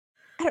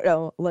I don't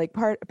know, like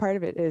part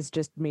of it is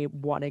just me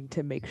wanting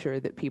to make sure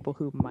that people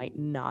who might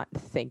not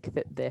think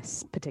that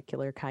this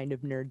particular kind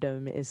of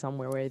nerddom is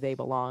somewhere where they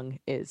belong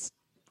is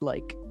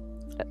like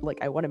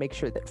I want to make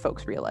sure that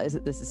folks realize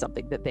that this is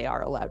something that they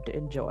are allowed to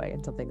enjoy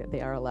and something that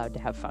they are allowed to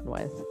have fun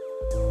with.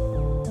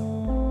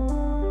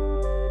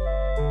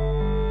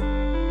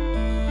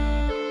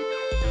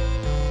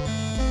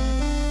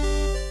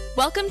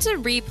 Welcome to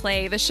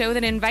Replay, the show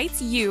that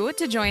invites you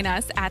to join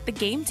us at the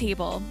game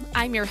table.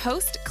 I'm your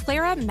host,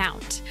 Clara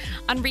Mount.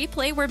 On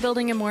Replay, we're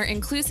building a more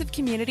inclusive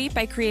community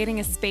by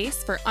creating a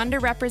space for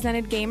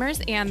underrepresented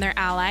gamers and their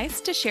allies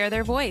to share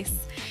their voice.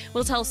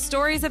 We'll tell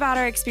stories about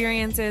our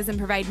experiences and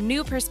provide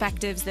new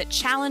perspectives that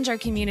challenge our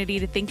community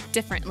to think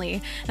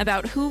differently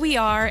about who we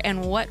are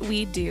and what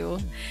we do.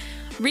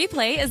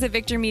 Replay is a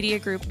Victor Media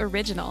Group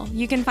original.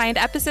 You can find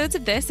episodes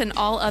of this and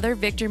all other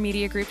Victor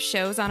Media Group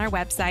shows on our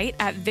website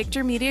at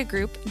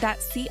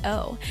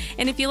victormediagroup.co.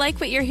 And if you like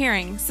what you're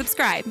hearing,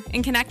 subscribe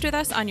and connect with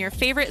us on your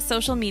favorite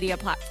social media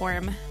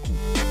platform.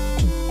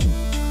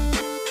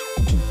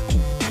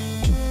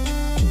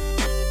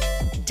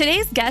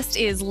 Today's guest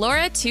is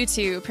Laura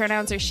Tutu.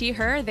 Pronouns are she,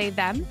 her, they,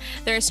 them.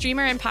 They're a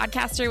streamer and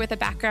podcaster with a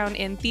background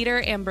in theater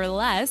and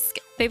burlesque.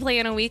 They play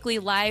in a weekly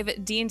live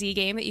D&D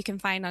game that you can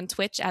find on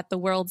Twitch at The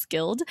World's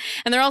Guild.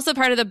 And they're also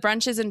part of the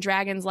Brunches and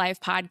Dragons live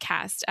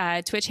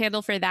podcast. Twitch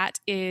handle for that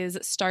is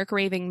Stark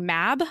Raving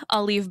Mab.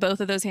 I'll leave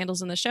both of those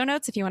handles in the show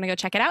notes if you want to go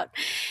check it out.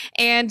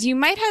 And you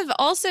might have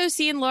also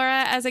seen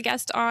Laura as a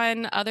guest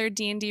on other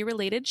D&D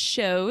related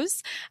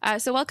shows.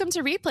 So welcome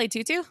to Replay,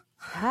 Tutu.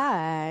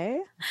 Hi.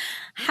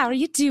 How are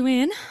you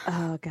doing?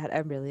 Oh God,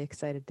 I'm really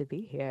excited to be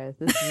here.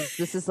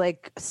 This is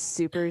like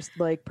super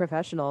like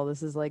professional.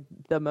 This is like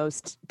the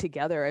most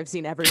together I've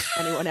seen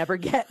anyone ever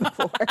get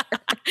before.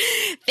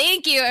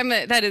 Thank you.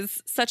 That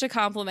is such a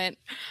compliment.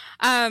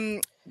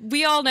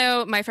 We all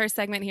know my first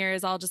segment here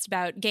is all just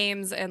about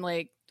games and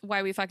like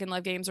why we fucking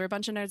love games. We're a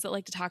bunch of nerds that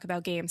like to talk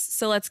about games.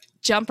 So let's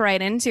jump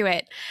right into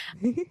it.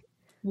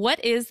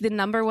 What is the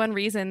number one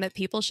reason that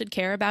people should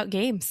care about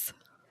games?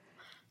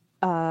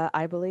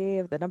 I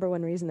believe the number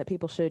one reason that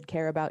people should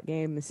care about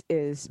games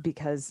is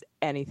because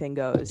anything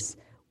goes,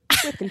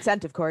 with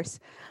consent, of course.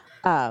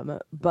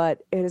 But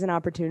it is an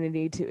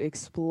opportunity to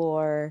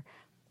explore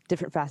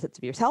different facets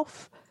of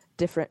yourself,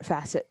 different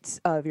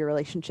facets of your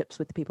relationships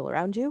with the people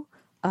around you.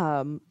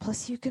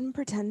 Plus, you can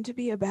pretend to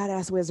be a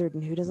badass wizard,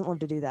 and who doesn't love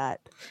to do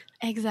that?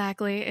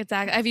 Exactly.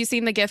 Have you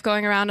seen the gif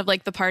going around of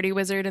like the party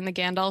wizard and the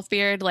Gandalf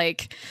beard?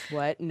 Like,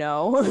 what?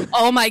 No.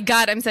 Oh my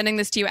God, I'm sending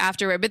this to you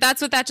afterward. But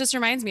that's what that just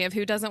reminds me of.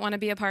 Who doesn't want to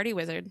be a party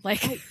wizard?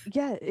 Like,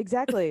 yeah,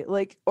 exactly.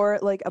 Or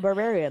like a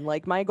barbarian.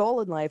 Like, my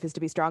goal in life is to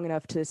be strong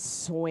enough to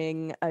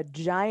swing a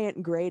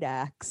giant great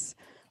axe.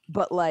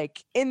 But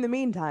like in the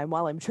meantime,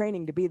 while I'm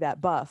training to be that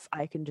buff,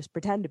 I can just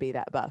pretend to be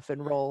that buff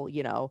and roll,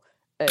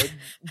 a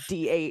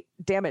D8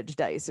 damage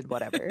dice and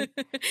whatever.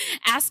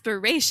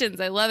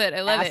 Aspirations. I love it.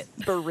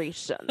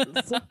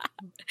 Aspirations. All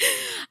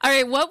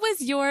right. What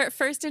was your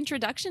first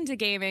introduction to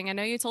gaming? I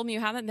know you told me you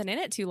haven't been in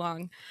it too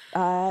long.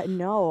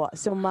 No.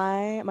 So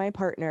my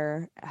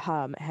partner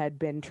had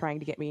been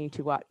trying to get me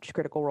to watch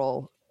Critical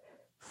Role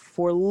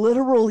for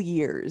literal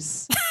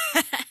years.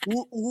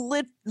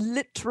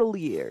 Literal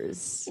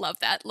years. Love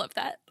that.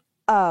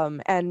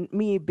 And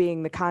me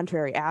being the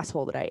contrary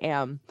asshole that I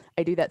am,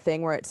 I do that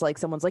thing where it's like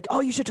someone's like, oh,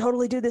 you should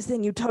totally do this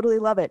thing. You totally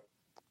love it.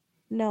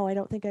 No, I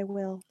don't think I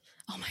will.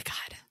 Oh my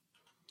God.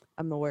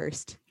 I'm the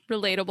worst.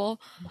 Relatable.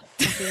 I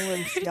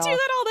do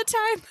that all the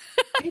time.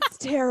 It's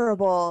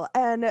terrible.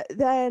 And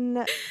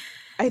then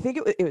I think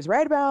it was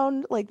right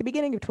around like the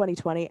beginning of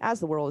 2020 as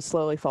the world is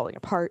slowly falling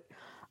apart.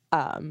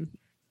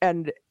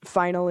 And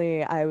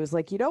finally, I was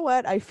like, you know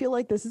what? I feel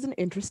like this is an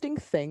interesting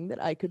thing that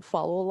I could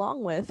follow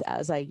along with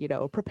as I,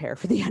 prepare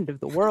for the end of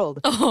the world.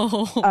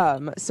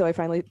 Oh. So I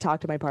finally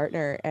talked to my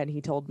partner, and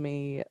he told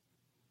me,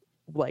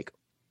 like,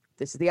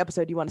 this is the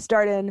episode you want to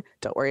start in.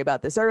 Don't worry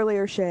about this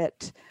earlier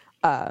shit.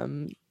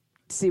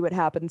 See what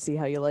happens. See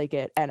how you like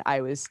it. And I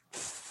was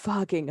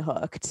fucking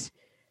hooked.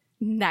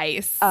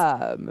 Nice.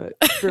 The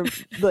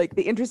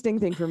interesting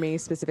thing for me,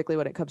 specifically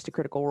when it comes to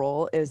Critical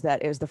Role, is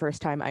that it was the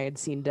first time I had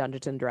seen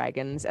Dungeons and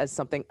Dragons as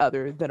something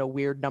other than a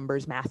weird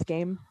numbers math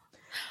game.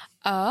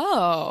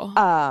 Oh.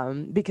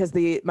 Because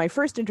my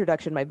first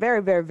introduction, my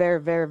very, very, very,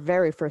 very,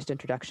 very first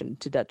introduction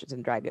to Dungeons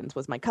and Dragons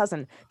was my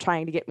cousin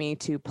trying to get me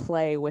to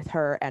play with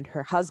her and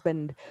her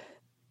husband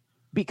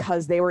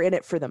because they were in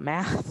it for the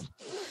math.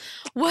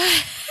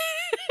 What?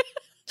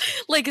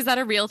 Like, is that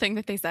a real thing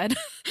that they said?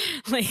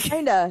 Like,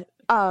 kinda.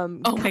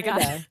 Oh my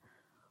God.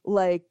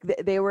 Like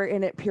they were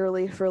in it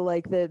purely for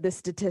like the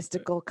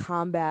statistical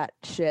combat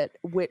shit,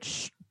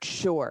 which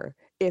sure,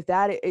 if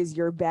that is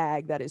your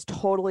bag, that is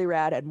totally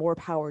rad and more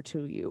power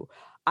to you.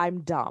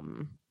 I'm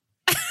dumb.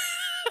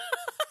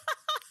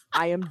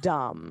 I am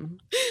dumb.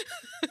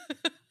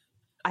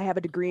 I have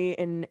a degree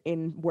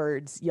in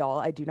words, y'all.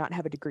 I do not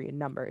have a degree in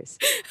numbers.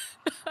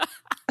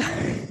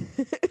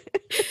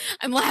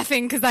 I'm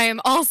laughing because I am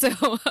also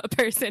a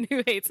person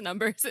who hates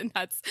numbers, and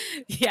that's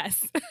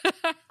yes.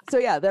 So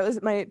yeah, that was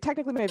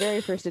technically my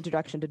very first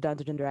introduction to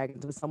Dungeons and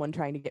Dragons, was someone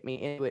trying to get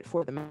me into it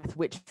for the math,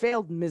 which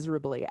failed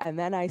miserably. And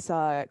then I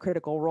saw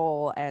Critical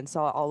Role and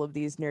saw all of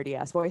these nerdy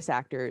ass voice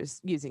actors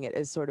using it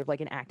as sort of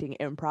like an acting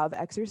improv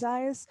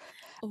exercise.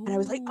 Ooh. And I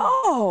was like,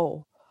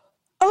 oh,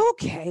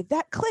 okay,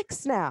 that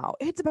clicks now.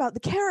 It's about the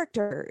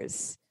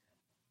characters.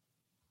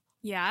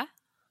 Yeah.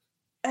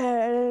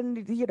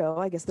 And, you know,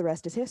 I guess the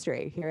rest is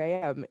history. Here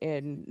I am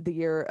in the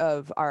year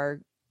of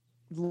our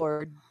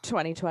Lord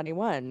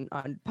 2021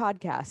 on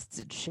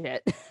podcasts and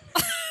shit.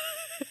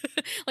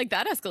 Like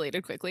that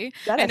escalated quickly.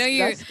 I know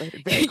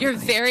you're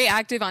very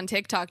active on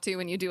TikTok too,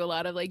 when you do a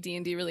lot of like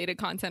D&D related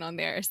content on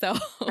there. So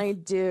I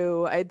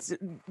do. It's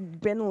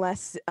been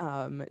less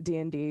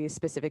D&D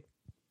specific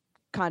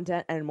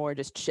content and more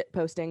just shit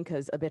posting,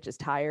 because a bitch is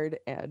tired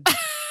and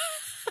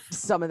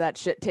some of that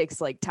shit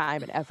takes like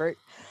time and effort.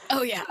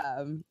 Oh yeah.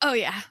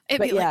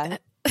 It'd be like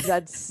that.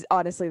 That's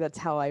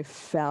how I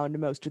found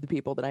most of the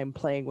people that I'm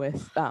playing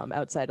with,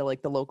 outside of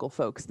like the local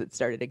folks that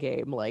started a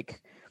game.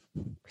 Like,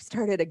 we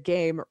started a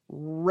game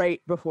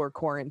right before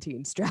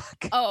quarantine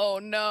struck. Oh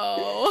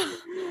no.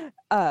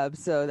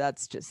 So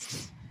that's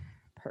just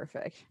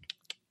perfect.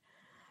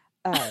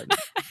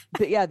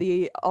 But yeah,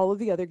 all of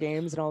the other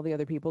games and all the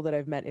other people that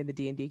I've met in the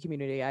D&D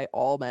community, I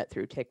all met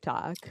through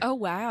TikTok. Oh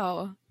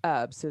wow.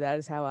 So that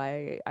is how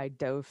I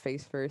dove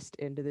face first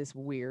into this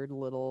weird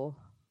little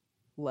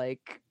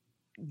like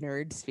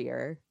nerd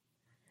sphere.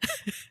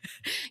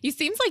 You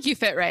seems like you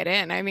fit right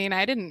in. I mean,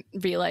 I didn't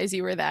realize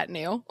you were that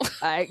new.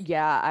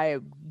 I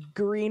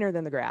greener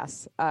than the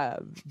grass.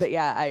 But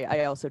yeah,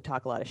 I also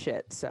talk a lot of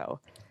shit. So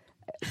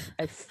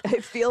I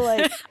feel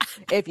like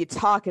if you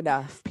talk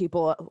enough,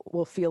 people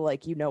will feel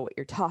like you know what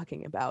you're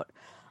talking about.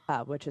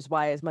 Which is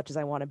why, as much as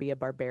I want to be a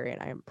barbarian,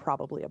 I am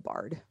probably a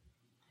bard.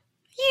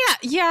 Yeah.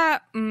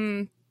 Yep.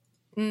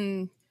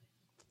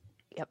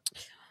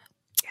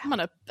 I'm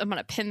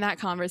gonna pin that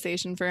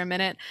conversation for a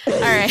minute. All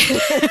right.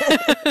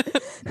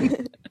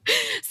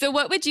 So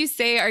what would you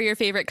say are your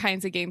favorite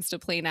kinds of games to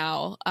play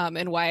now?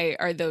 And why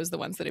are those the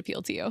ones that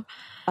appeal to you?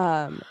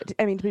 I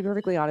mean, to be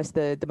perfectly honest,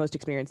 the most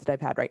experience that I've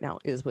had right now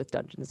is with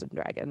Dungeons and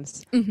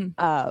Dragons.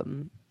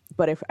 Mm-hmm.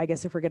 But if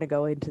we're gonna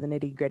go into the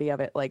nitty gritty of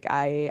it, like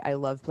I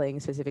love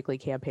playing specifically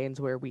campaigns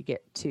where we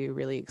get to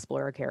really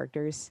explore our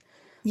characters.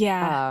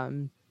 Yeah.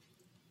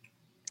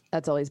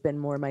 That's always been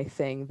more my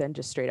thing than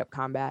just straight up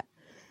combat.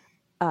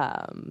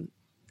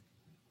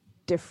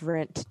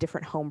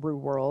 Different homebrew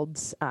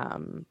worlds.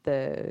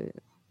 The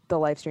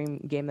live stream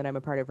game that I'm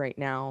a part of right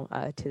now,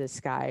 To the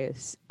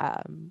Skies,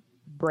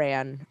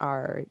 Bran,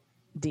 our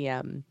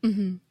DM,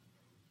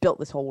 built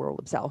this whole world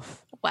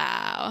himself.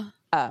 Wow.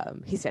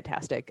 He's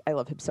fantastic. I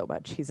love him so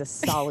much. He's a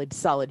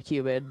solid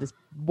human, this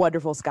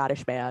wonderful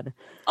Scottish man.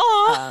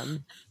 Oh.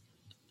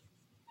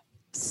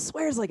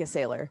 Swears like a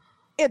sailor.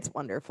 It's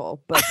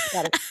wonderful, but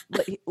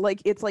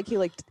it's like he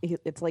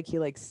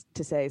likes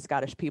to say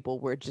Scottish people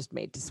were just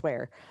made to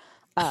swear.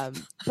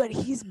 But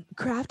he's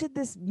crafted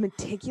this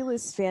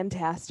meticulous,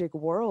 fantastic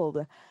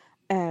world,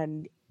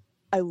 and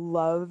I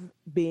love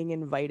being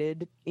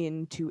invited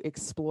in to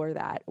explore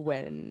that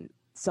when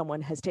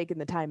someone has taken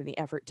the time and the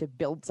effort to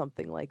build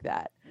something like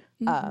that.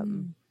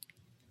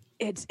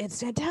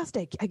 It's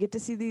fantastic. I get to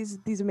see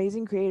these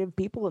amazing creative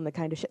people and the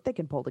kind of shit they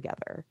can pull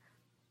together.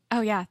 Oh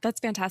yeah, that's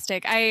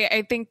fantastic.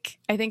 I think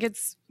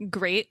it's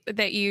great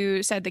that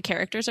you said the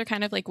characters are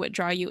kind of like what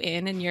draw you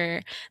in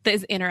and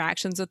those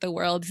interactions with the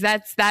world.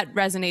 That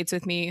resonates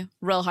with me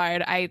real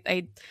hard.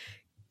 I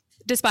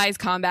despise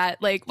combat.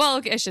 Like,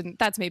 well, I shouldn't.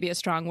 That's maybe a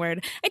strong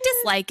word. I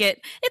dislike it.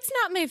 It's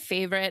not my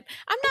favorite.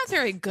 I'm not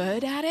very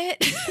good at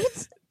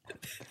it.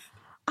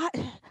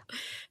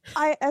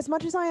 I as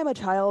much as I am a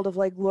child of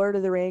like Lord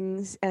of the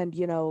Rings and,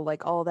 you know,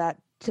 like all that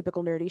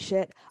typical nerdy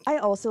shit, I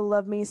also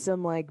love me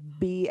some like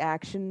B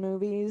action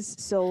movies.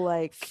 So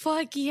like,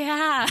 fuck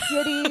yeah.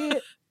 Shitty,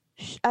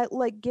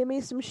 like give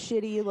me some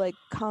shitty like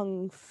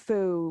kung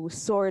fu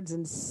swords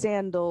and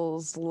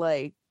sandals,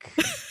 like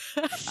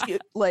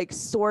like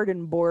sword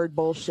and board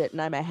bullshit,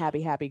 and I'm a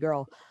happy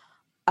girl.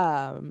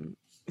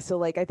 So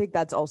like I think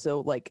that's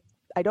also like,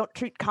 I don't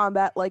treat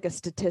combat like a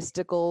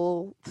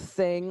statistical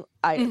thing.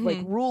 I like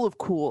Rule of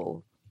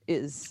Cool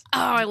is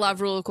I love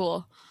Rule of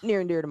Cool,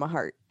 near and dear to my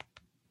heart.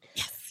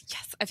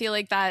 Yes. I feel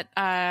like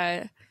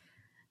that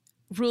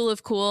Rule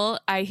of Cool,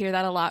 I hear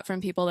that a lot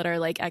from people that are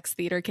like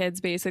ex-theater kids,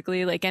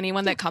 basically. Like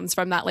anyone that comes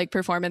from that like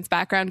performance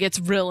background gets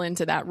real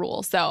into that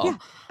rule. So yeah,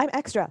 I'm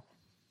extra.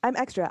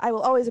 I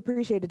will always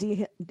appreciate a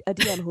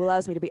DM who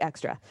allows me to be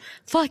extra.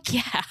 Fuck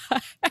yeah.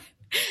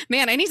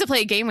 Man, I need to play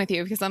a game with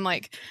you because I'm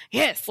like,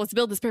 yes, let's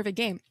build this perfect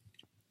game.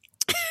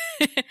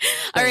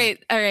 All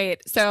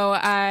right. So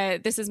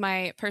this is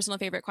my personal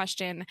favorite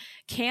question.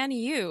 Can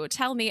you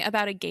tell me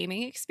about a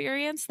gaming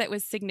experience that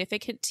was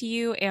significant to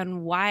you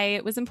and why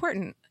it was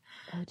important?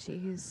 Oh,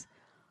 geez.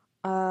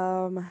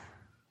 I'm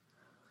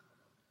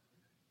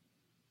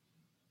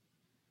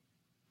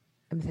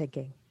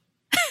thinking.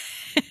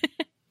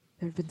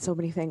 There have been so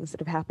many things that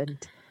have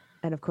happened.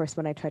 And of course,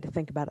 when I try to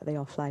think about it, they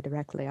all fly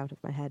directly out of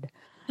my head.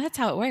 That's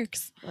how it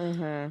works.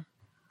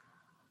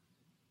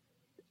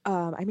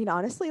 I mean,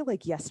 honestly,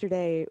 like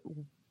yesterday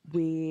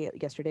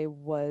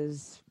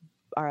was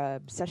our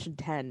session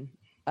 10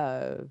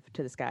 of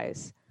To the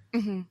Skies.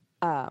 Hmm.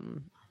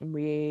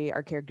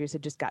 Our characters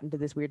had just gotten to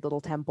this weird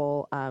little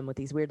temple with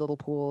these weird little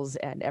pools,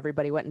 and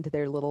everybody went into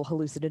their little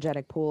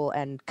hallucinogenic pool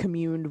and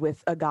communed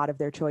with a god of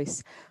their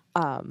choice.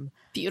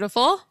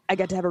 Beautiful. I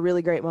got to have a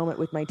really great moment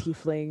with my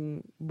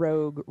tiefling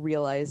rogue,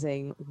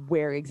 realizing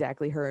where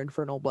exactly her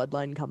infernal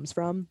bloodline comes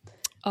from.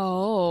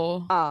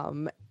 Oh.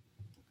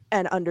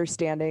 And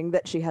understanding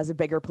that she has a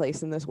bigger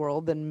place in this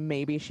world than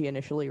maybe she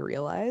initially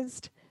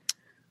realized.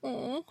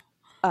 Mm.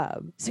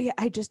 So yeah,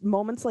 I just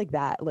moments like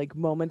that, like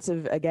moments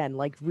of, again,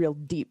 like real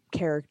deep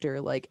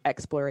character, like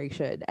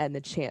exploration, and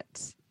the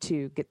chance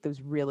to get those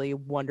really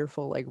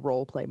wonderful like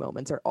role play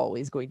moments are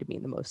always going to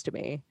mean the most to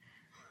me.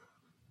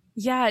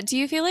 Yeah. Do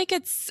you feel like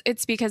it's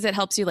because it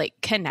helps you like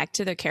connect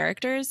to the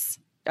characters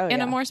Oh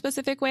in a yeah. more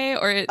specific way,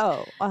 or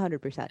Oh,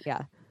 100%.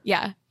 Yeah.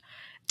 yeah?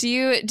 Do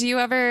you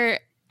ever?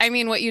 I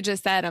mean, what you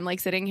just said, I'm like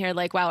sitting here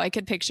like, wow, I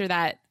could picture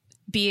that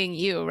being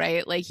you,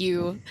 right? Like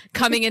you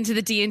coming into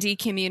the D&D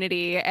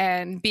community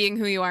and being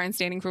who you are and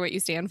standing for what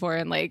you stand for,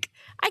 and like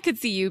I could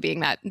see you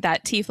being that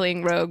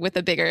tiefling rogue with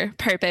a bigger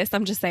purpose.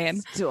 I'm just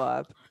saying.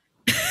 Stop.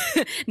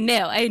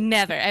 No, I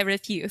never. I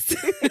refuse.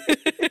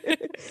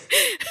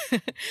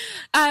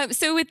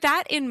 So with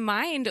that in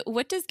mind,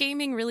 what does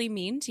gaming really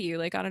mean to you,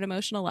 like on an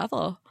emotional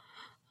level?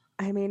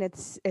 I mean,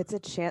 it's a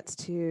chance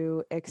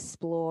to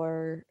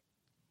explore.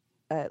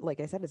 Like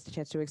I said, it's a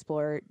chance to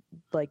explore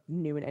like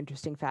new and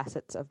interesting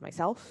facets of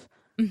myself.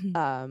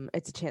 Mhm.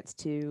 It's a chance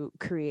to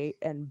create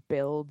and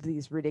build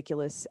these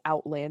ridiculous,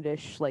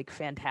 outlandish, like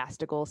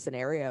fantastical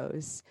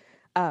scenarios.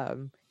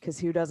 Because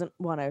who doesn't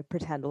want to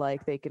pretend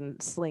like they can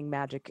sling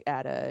magic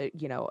at a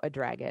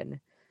dragon?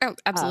 Oh,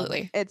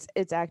 absolutely.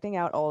 It's acting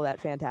out all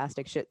that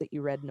fantastic shit that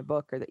you read in a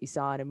book or that you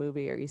saw in a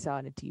movie or you saw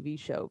in a TV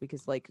show.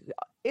 Because like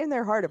in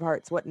their heart of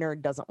hearts, what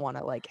nerd doesn't want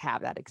to like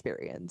have that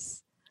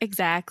experience?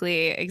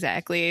 Exactly.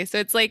 So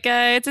it's like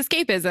it's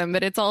escapism,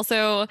 but it's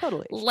also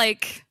Totally.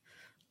 like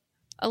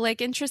a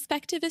like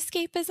introspective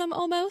escapism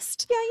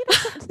almost. Yeah,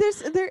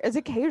 there is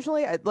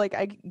occasionally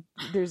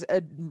there's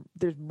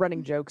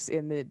running jokes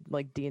in the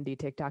like D&D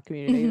TikTok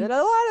community Mhm. that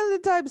a lot of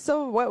the time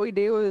some of what we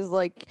do is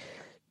like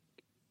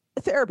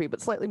therapy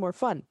but slightly more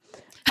fun.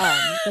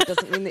 That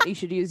doesn't mean that you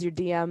should use your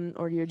DM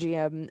or your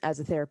GM as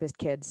a therapist,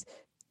 kids.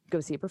 Go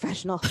see a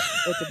professional.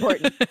 It's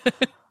important.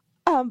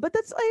 But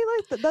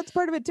that's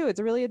part of it too. It's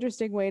a really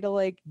interesting way to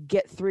like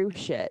get through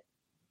shit,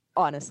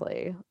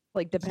 honestly.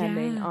 Like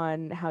depending Yeah.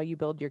 on how you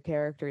build your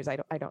characters. I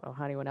don't know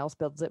how anyone else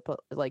builds it, but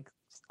like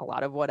a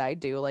lot of what I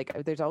do, like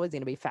there's always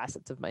going to be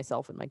facets of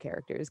myself in my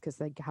characters because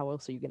like how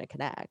else are you going to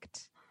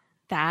connect?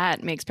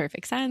 That makes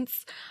perfect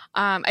sense.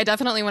 I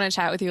definitely want to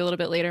chat with you a little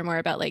bit later more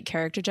about like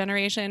character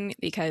generation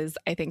because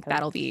I think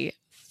that'll be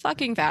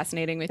fucking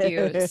fascinating with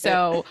you.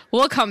 So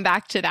we'll come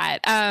back to that.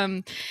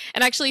 And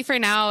actually, for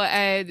now,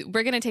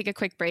 we're going to take a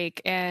quick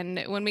break.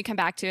 And when we come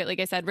back to it, like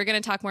I said, we're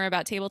going to talk more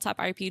about tabletop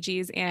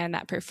RPGs and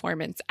that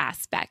performance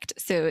aspect.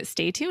 So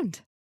stay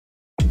tuned.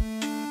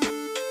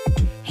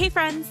 Hey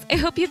friends, I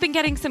hope you've been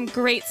getting some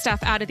great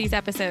stuff out of these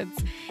episodes.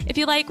 If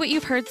you like what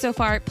you've heard so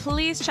far,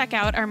 please check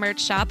out our merch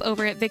shop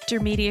over at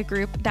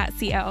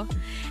victormediagroup.co.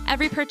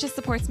 Every purchase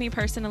supports me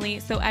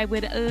personally, so I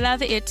would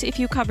love it if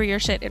you cover your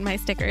shit in my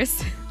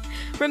stickers.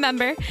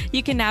 Remember,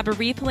 you can nab a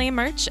replay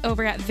merch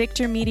over at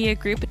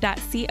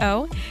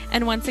victormediagroup.co.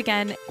 And once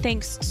again,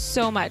 thanks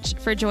so much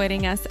for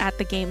joining us at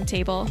the game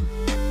table.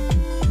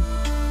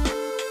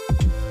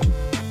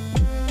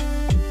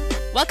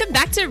 Welcome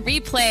back to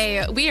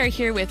Replay. We are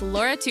here with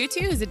Laura Tutu,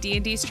 who's a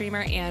D&D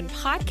streamer and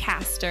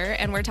podcaster,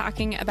 and we're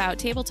talking about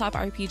tabletop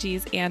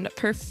RPGs and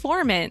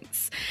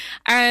performance.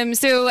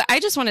 So I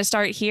just want to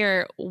start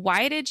here.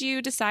 Why did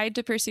you decide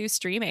to pursue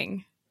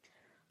streaming?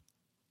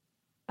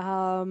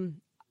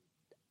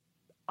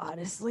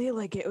 Honestly,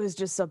 like it was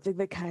just something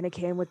that kind of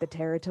came with the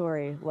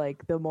territory.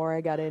 Like the more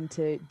I got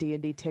into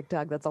D&D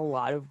TikTok, that's a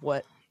lot of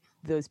what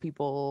those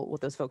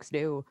folks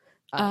do.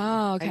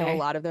 Oh, okay. I know a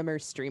lot of them are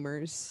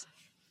streamers,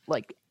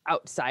 like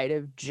outside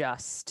of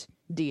just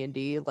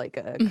D&D. Like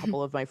a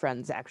couple of my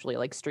friends actually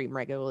like stream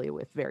regularly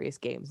with various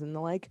games and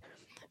the like.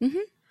 Mm-hmm.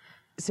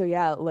 So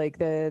yeah, like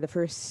the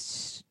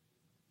first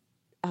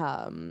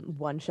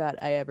one shot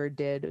I ever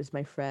did was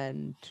my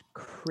friend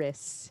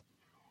Chris.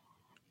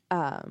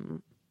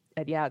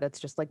 And yeah, that's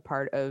just like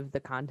part of the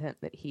content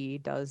that he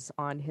does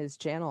on his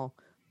channel.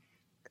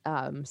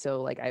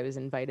 So like I was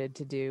invited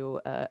to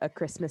do a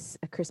Christmas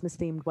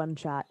themed one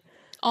shot,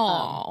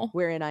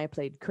 wherein I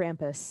played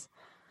Krampus,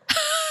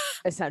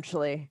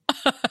 essentially,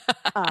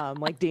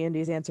 like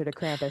D&D's answer to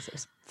Krampus. It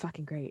was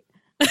fucking great.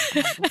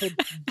 The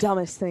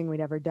dumbest thing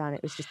we'd ever done.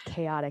 It was just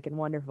chaotic and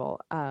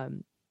wonderful.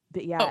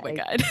 But yeah, oh my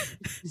God.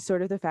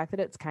 Sort of the fact that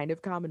it's kind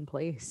of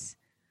commonplace.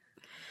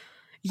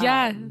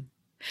 Yeah.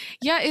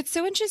 Yeah, it's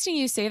so interesting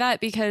you say that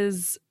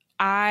because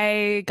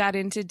I got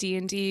into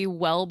D&D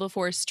well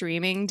before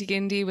streaming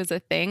D&D was a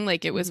thing.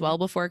 Like it was well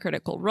before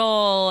Critical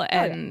Role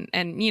and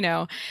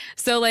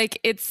so like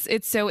it's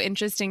so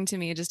interesting to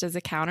me just as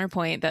a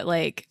counterpoint that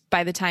like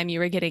by the time you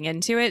were getting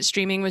into it,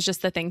 streaming was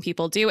just the thing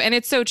people do. And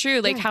it's so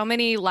true. Like how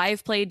many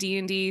live play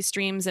D&D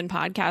streams and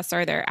podcasts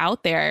are there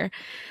out there?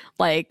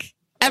 Like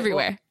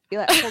everywhere.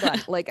 Yeah, hold on.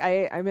 Like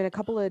I'm in a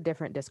couple of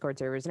different Discord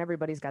servers and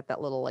everybody's got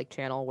that little like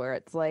channel where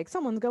it's like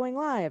someone's going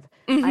live.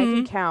 I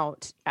can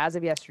count as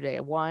of yesterday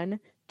 1,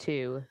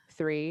 2,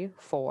 3,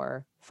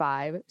 4,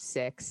 5,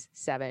 6,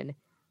 7,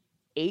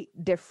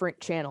 8 different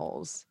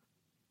channels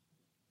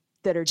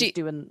that are just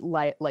doing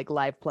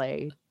live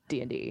play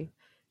D&D.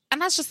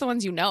 And that's just the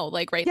ones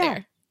like right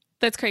there.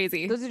 That's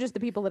crazy. Those are just the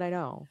people that I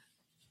know.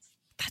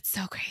 That's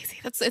so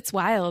crazy. It's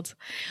wild.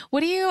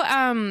 What do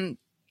you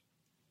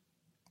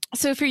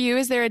So for you,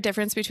 is there a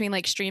difference between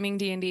like streaming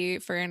D&D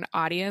for an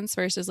audience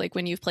versus like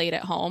when you've played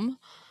at home?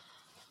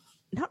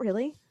 Not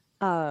really.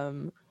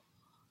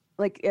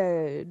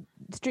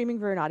 Streaming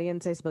for an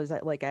audience, I suppose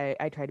that like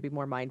I try to be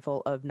more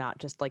mindful of not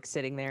just like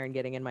sitting there and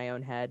getting in my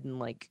own head and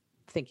like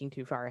thinking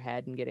too far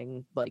ahead and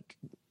getting like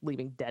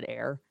leaving dead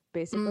air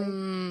basically.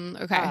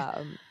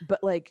 Okay.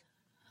 But like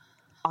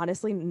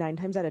honestly, 9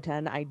 times out of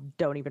 10, I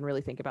don't even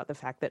really think about the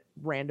fact that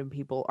random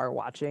people are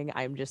watching.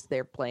 I'm just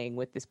there playing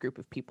with this group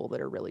of people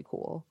that are really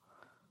cool.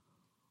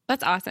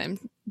 That's awesome.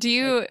 Do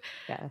you,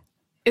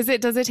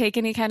 does it take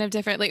any kind of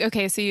different, like,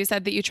 okay, so you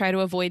said that you try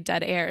to avoid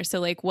dead air. So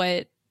like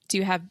what, do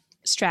you have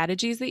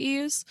strategies that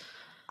you use?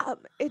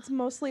 It's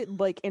mostly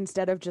like,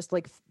 instead of just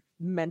like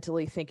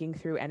mentally thinking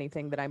through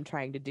anything that I'm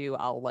trying to do,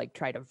 I'll like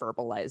try to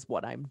verbalize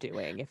what I'm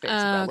doing if it's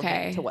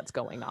relevant to what's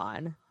going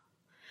on.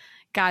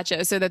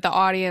 Gotcha. So that the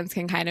audience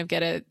can kind of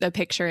get a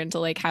picture into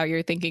like how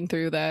you're thinking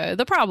through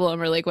the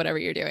problem or like whatever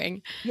you're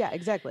doing. Yeah,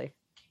 exactly.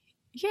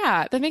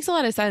 Yeah, that makes a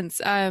lot of sense.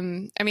 I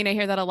mean, I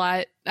hear that a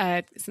lot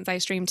since I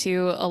stream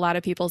too. A lot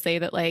of people say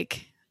that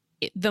like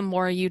the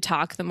more you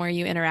talk, the more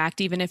you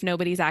interact, even if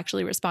nobody's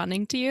actually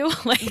responding to you,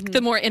 like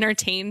the more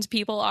entertained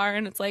people are.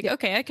 And it's like,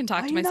 okay, I can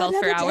talk to myself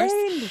for hours.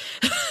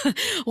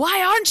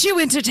 Why aren't you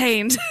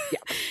entertained?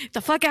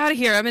 The fuck out of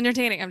here. I'm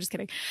entertaining. I'm just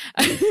kidding.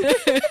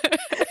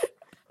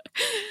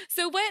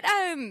 So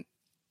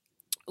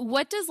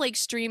what does like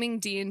streaming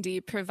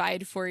D&D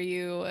provide for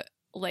you,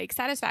 like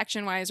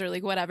satisfaction wise or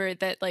like whatever,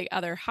 that like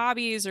other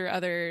hobbies or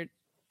other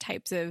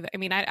types of, I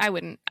mean, I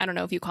don't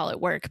know if you call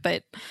it work,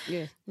 but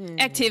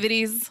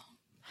activities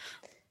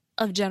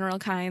of general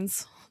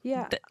kinds.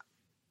 Yeah.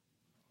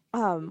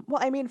 Well,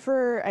 I mean,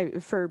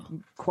 for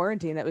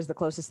quarantine, that was the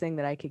closest thing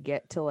that I could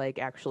get to like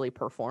actually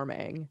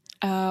performing.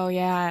 Oh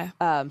yeah.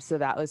 So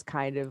that was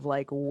kind of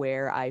like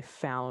where I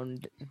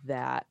found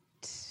that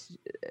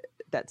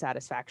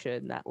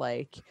satisfaction, that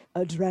like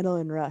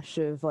adrenaline rush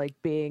of like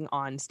being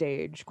on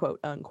stage, quote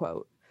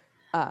unquote.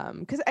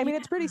 Because I mean,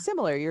 it's pretty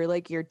similar.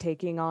 You're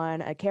taking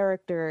on a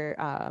character,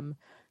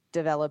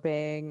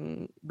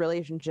 developing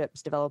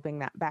relationships, developing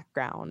that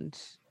background.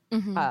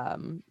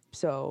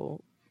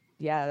 So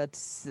yeah,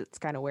 that's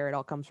kind of where it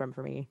all comes from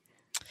for me.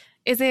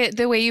 Is it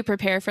the way you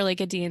prepare for like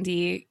a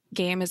D&D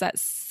game? Is that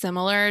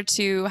similar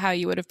to how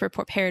you would have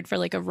prepared for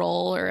like a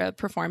role or a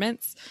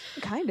performance?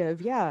 Kind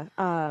of, yeah.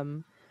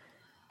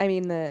 I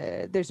mean,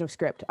 there's no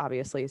script,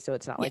 obviously, so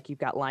it's not like you've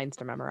got lines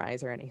to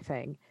memorize or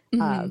anything.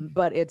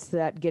 But it's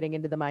that getting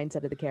into the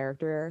mindset of the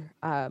character.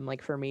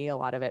 Like for me, a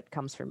lot of it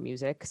comes from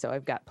music. So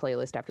I've got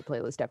playlist after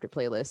playlist after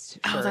playlist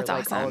for that's like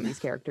awesome. all of these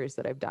characters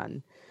that I've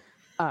done,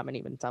 and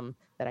even some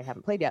that I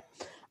haven't played yet.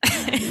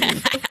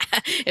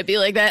 It'd be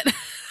like that.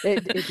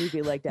 It do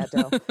be like that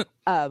though.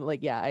 I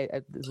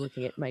was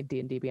looking at my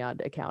D&D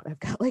Beyond account. I've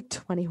got like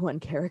 21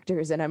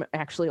 characters, and I'm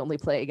actually only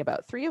playing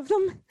about 3 of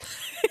them.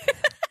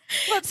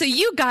 So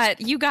you got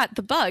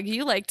the bug.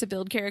 You like to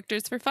build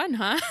characters for fun,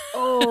 huh?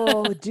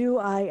 Oh, do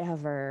I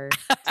ever?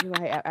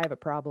 I have a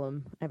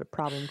problem. I have a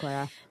problem,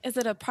 Clara. Is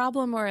it a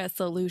problem or a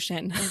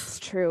solution? It's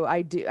true.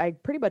 I do. I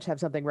pretty much have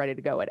something ready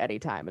to go at any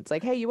time. It's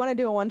like, hey, you want to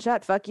do a one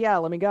shot? Fuck yeah,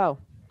 let me go.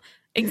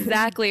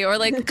 Exactly. Or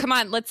like, come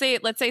on, let's say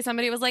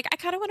somebody was like, I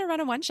kind of want to run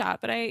a one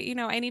shot, but I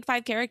need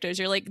 5 characters.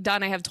 You're like,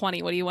 done. I have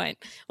 20. What do you want?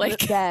 Like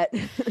that.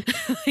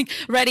 Like,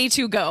 ready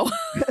to go.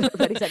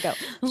 Ready, set, go.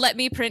 Let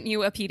me print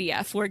you a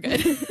PDF. We're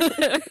good.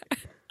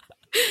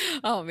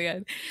 Oh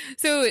man.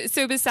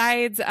 So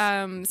besides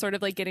sort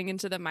of like getting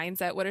into the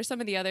mindset, what are some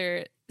of the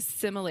other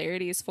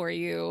similarities for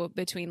you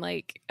between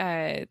like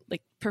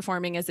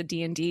performing as a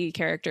D&D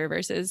character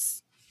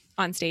versus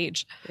on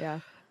stage?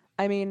 Yeah.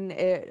 I mean,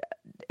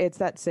 it's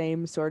that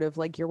same sort of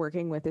like you're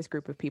working with this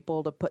group of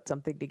people to put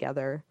something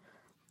together.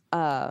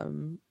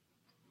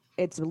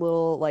 It's a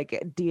little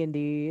like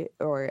D&D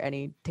or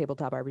any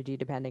tabletop RPG,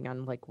 depending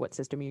on like what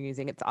system you're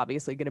using. It's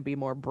obviously going to be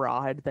more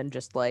broad than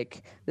just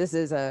like, this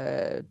is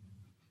a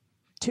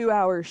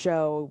 2-hour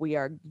show. We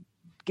are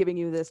giving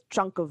you this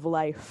chunk of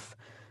life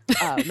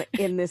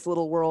in this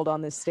little world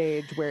on this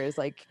stage. Whereas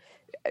like,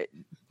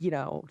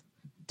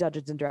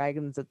 Dungeons and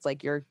Dragons, it's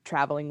like you're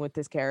traveling with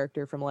this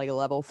character from like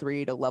level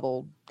 3 to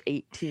level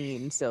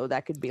 18, so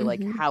that could be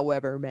like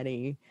however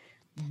many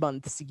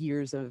months,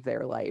 years of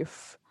their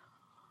life.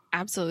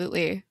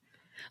 Absolutely.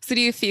 So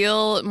do you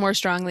feel more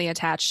strongly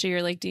attached to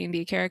your like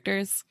D&D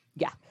characters?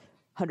 Yeah,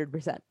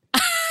 100%.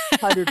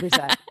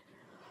 100%.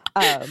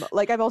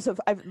 Like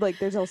I've like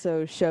there's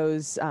also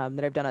shows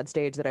that I've done on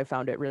stage that I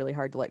found it really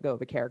hard to let go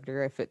of a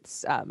character if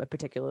it's a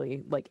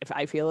particularly, like, if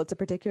I feel it's a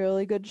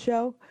particularly good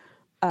show.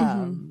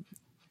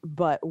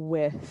 But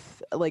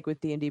with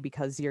D&D,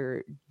 because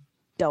you're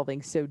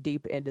delving so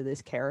deep into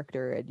this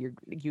character and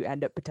you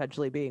end up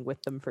potentially being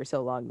with them for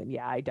so long, then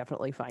yeah, I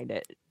definitely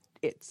find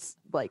it's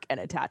like an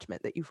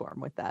attachment that you form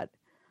with that.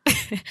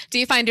 Do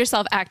you find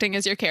yourself acting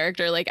as your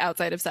character like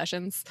outside of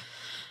sessions?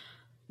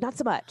 Not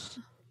so much.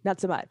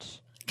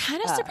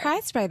 Kind of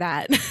surprised by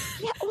that.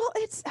 Yeah, well,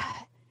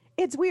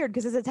 it's weird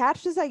because as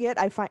attached as I get,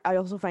 I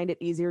also find it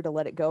easier to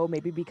let it go,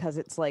 maybe because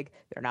it's like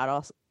they're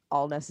not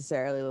all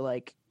necessarily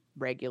like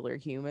regular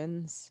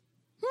humans.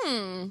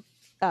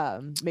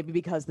 Maybe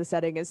because the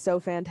setting is so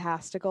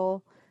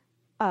fantastical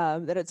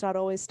that it's not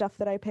always stuff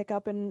that I pick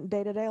up in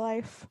day-to-day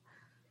life.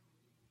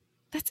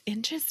 That's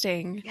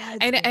interesting. Yeah,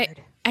 it's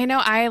weird. I know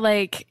I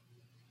like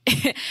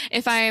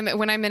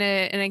when I'm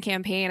in a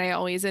campaign, I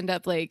always end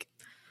up like,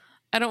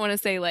 I don't want to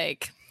say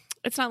like,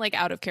 it's not like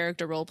out of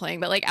character role playing,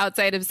 but like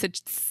outside of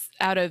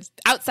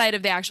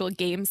the actual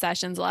game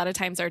sessions, a lot of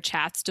times our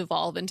chats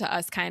devolve into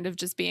us kind of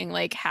just being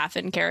like half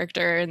in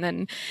character, and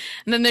then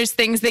there's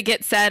things that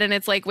get said and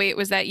it's like, wait,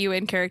 was that you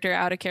in character,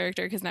 out of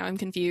character? Because now I'm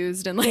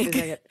confused and like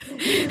we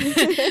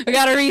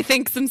gotta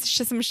rethink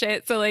some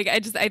shit. So like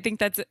I think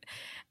that's,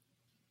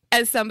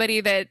 as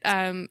somebody that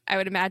I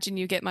would imagine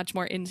you get much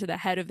more into the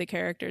head of the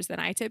characters than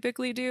I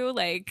typically do,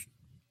 like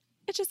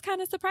it just kind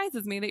of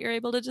surprises me that you're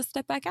able to just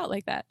step back out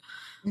like that.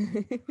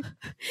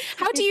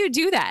 How do you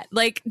do that?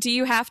 Like, do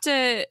you have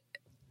to,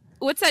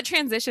 what's that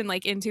transition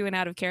like into and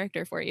out of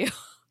character for you?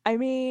 I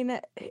mean,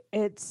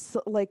 it's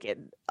like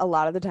a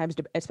lot of the times,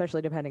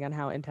 especially depending on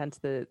how intense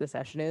the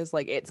session is,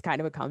 like it's kind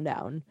of a come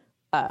down.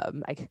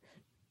 Like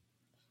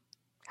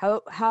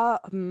how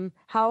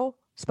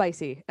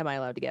spicy am I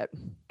allowed to get?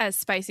 As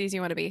spicy as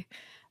you want to be.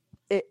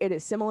 It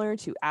is similar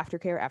to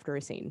aftercare after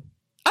a scene.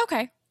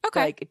 Okay.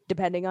 Like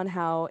depending on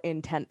how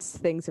intense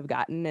things have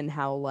gotten and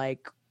how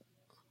like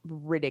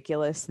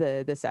ridiculous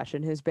the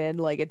session has been,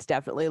 like it's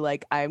definitely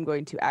like I'm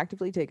going to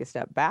actively take a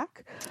step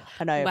back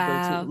and I am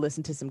going to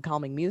listen to some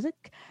calming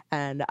music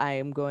and I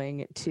am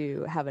going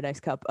to have a nice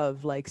cup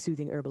of like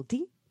soothing herbal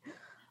tea.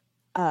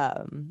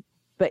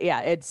 But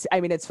yeah, it's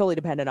fully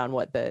dependent on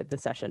what the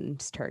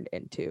session's turned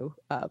into.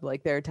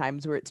 Like there are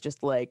times where it's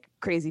just like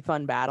crazy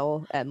fun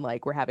battle and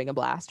like we're having a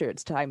blast, or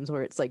it's times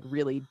where it's like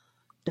really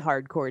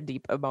hardcore,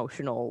 deep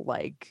emotional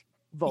like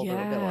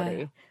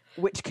vulnerability,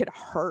 which could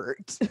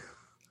hurt.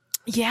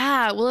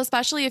 Yeah, well,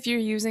 especially if you're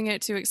using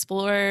it to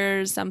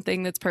explore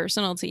something that's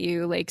personal to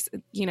you, like,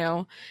 you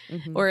know,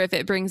 or if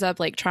it brings up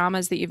like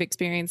traumas that you've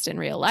experienced in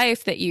real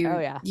life that you,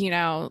 you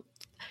know,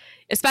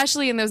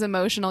 especially in those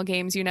emotional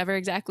games, you never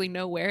exactly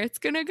know where it's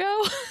going to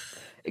go.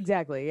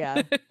 Exactly.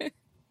 Yeah.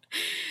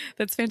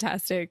 That's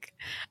fantastic.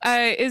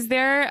 Is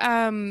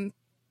there,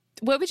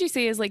 what would you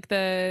say is like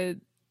the,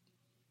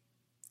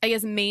 I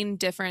guess, main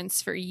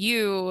difference for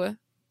you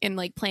in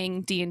like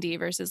playing D&D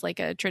versus like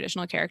a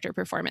traditional character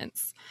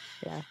performance?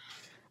 Yeah.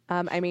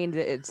 I mean,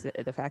 it's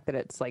the fact that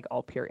it's like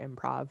all pure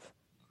improv.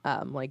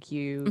 Like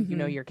you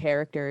know your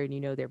character and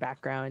you know their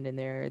background and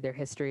their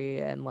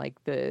history and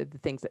like the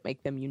things that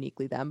make them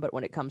uniquely them. But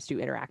when it comes to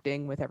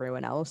interacting with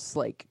everyone else,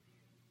 like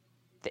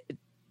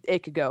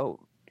it could go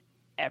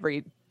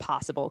every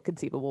possible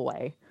conceivable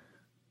way.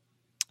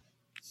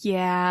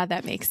 Yeah,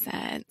 that makes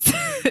sense.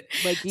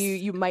 Like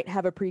you might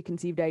have a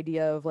preconceived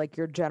idea of like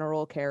your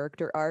general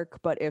character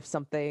arc, but if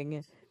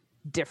something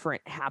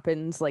different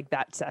happens like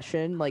that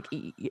session, like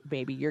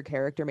maybe your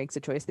character makes a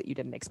choice that you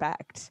didn't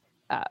expect.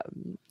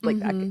 Like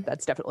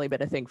that's definitely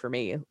been a thing for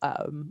me.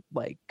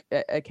 Like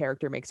a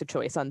character makes a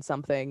choice on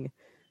something,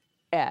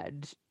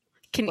 and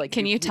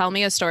can you tell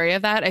me a story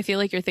of that? I feel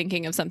like you're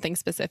thinking of something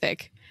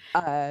specific.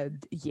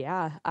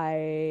 Yeah,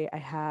 I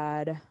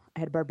had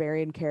a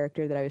barbarian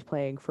character that I was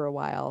playing for a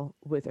while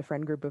with a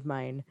friend group of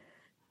mine,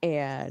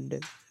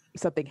 and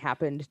something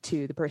happened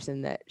to the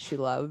person that she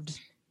loved,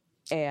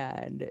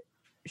 and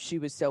she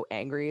was so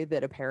angry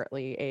that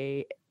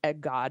apparently a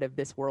god of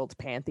this world's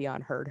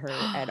pantheon heard her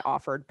and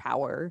offered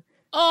power.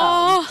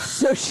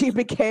 So she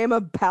became a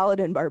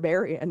paladin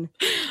barbarian.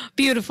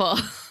 Beautiful.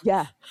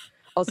 Yeah.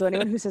 Also,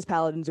 anyone who says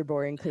paladins are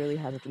boring clearly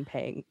hasn't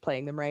been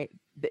playing them right.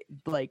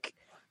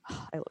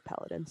 I love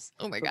paladins.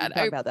 Oh my God.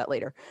 We'll talk about that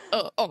later.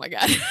 Oh my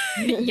God.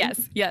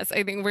 Yes.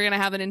 I think we're going to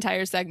have an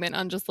entire segment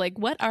on just like,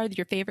 what are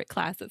your favorite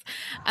classes?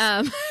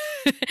 I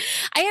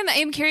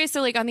am curious.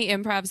 So like on the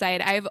improv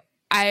side,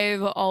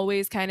 I've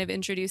always kind of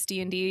introduced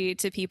D&D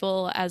to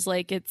people as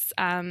like it's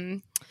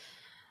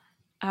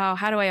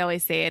how do I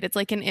always say it? It's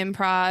like an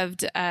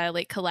improv,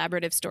 like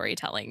collaborative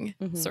storytelling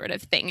sort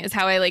of thing is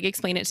how I like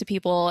explain it to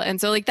people.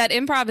 And so like that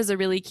improv is a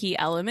really key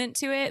element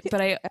to it.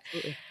 But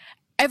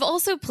I've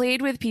also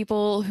played with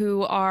people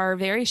who are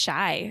very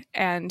shy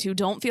and who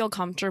don't feel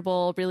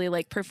comfortable really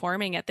like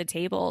performing at the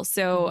table.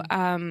 So,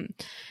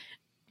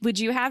 would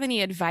you have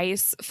any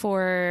advice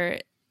for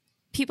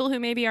people who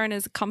maybe aren't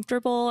as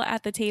comfortable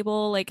at the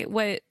table? Like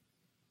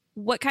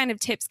what kind of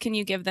tips can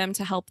you give them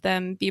to help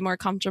them be more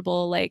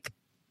comfortable, like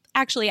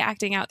actually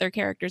acting out their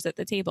characters at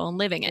the table and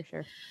living it?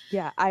 For sure.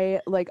 Yeah, I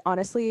like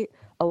honestly,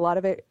 a lot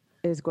of it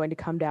is going to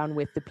come down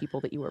with the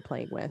people that you are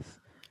playing with.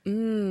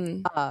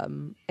 I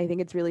think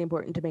it's really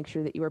important to make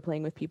sure that you are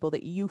playing with people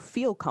that you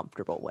feel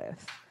comfortable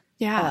with.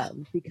 Yeah.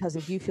 Because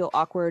if you feel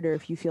awkward or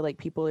if you feel like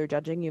people are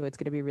judging you, it's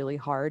going to be really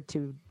hard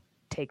to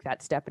take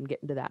that step and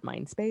get into that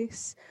mind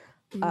space.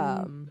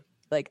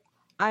 Like,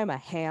 I'm a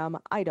ham.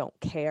 I don't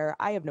care.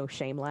 I have no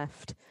shame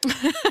left.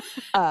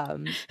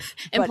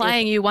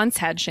 Implying you once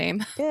had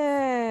shame.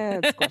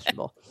 Yeah, it's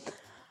questionable.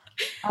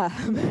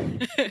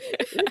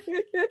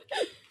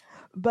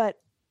 But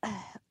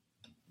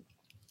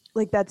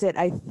like that's it.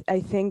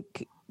 I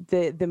think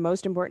the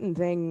most important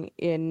thing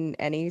in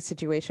any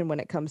situation when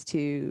it comes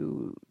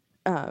to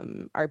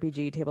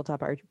RPG,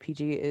 tabletop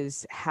RPG,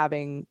 is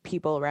having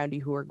people around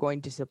you who are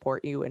going to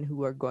support you and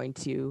who are going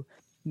to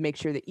make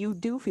sure that you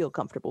do feel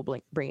comfortable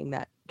bringing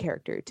that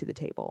character to the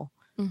table.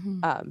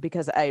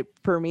 Because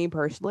for me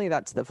personally,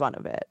 that's the fun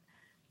of it.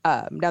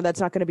 Now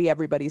that's not going to be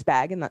everybody's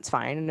bag, and that's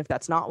fine. And if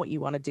that's not what you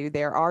want to do,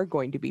 there are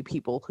going to be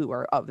people who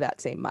are of that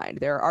same mind.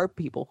 There are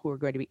people who are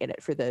going to be in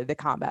it for the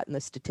combat and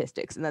the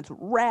statistics, and that's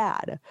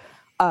rad.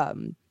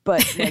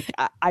 But like,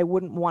 I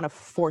wouldn't want to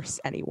force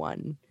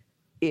anyone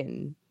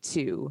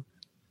into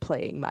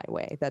playing my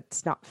way.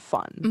 That's not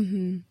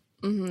fun.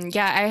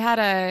 Yeah,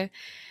 I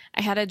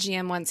had a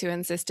GM once who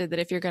insisted that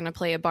if you're going to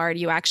play a bard,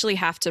 you actually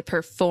have to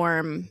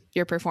perform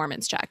your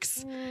performance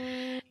checks.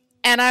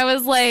 And I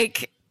was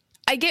like,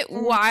 I get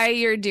why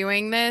you're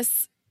doing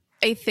this,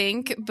 I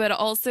think, but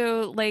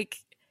also like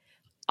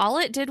all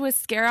it did was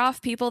scare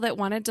off people that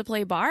wanted to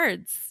play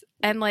bards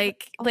and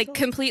like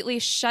completely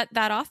shut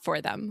that off for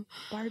them.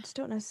 Bards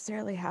don't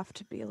necessarily have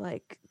to be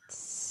like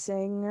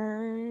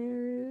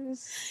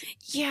singers.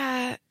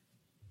 Yeah.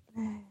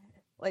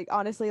 Like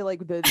honestly,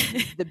 like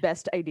the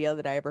best idea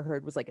that I ever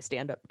heard was like a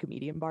stand-up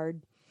comedian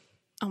bard.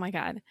 Oh my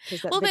God.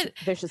 That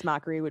vicious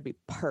mockery would be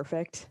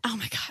perfect. Oh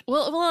my God.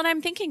 Well, and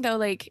I'm thinking though,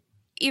 like,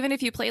 even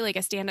if you play like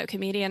a stand-up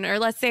comedian, or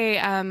let's say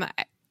I'm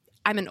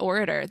an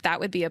orator,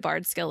 that would be a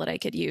bard skill that I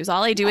could use.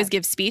 All I do is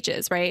give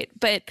speeches, right?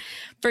 But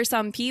for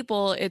some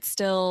people, it's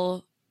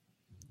still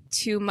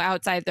too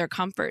outside their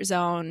comfort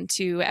zone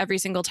to every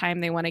single time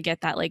they want to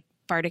get that like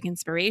bardic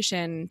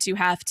inspiration to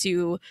have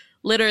to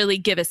literally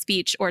give a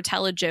speech or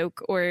tell a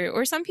joke,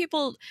 or some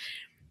people,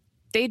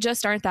 they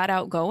just aren't that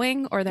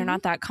outgoing or they're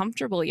not that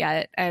comfortable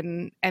yet.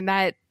 And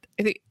that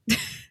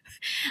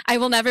I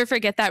will never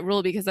forget that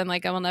rule, because I'm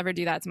like, I will never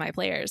do that to my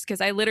players,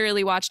 because I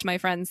literally watched my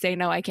friends say,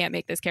 no, I can't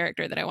make this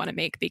character that I want to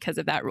make because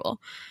of that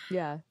rule.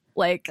 Yeah.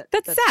 Like,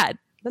 that's sad.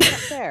 That's not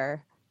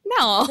fair.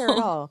 No. Not fair at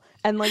all.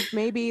 And like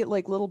maybe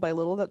like little by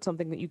little, that's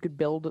something that you could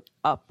build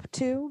up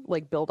to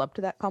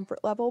that comfort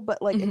level.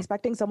 But like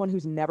expecting someone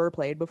who's never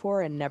played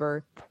before and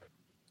never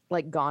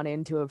like gone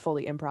into a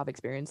fully improv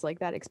experience like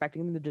that,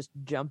 expecting them to just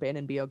jump in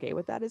and be okay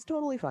with that is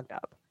totally fucked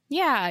up.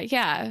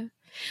 Yeah.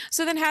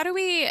 So then how do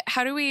we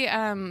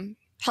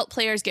help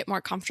players get more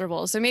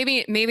comfortable? So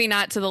maybe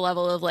not to the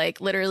level of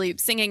like literally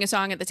singing a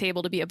song at the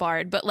table to be a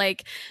bard, but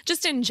like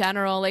just in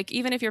general, like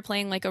even if you're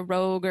playing like a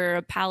rogue or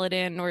a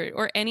paladin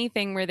or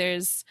anything where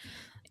there's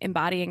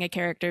embodying a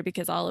character,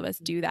 because all of us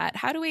do that.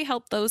 How do we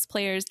help those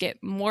players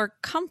get more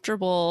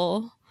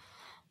comfortable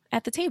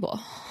at the table?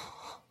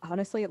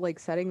 Honestly, like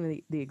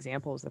setting the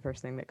example is the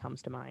first thing that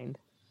comes to mind.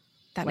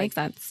 That like, makes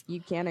sense. You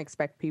can't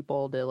expect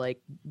people to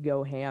like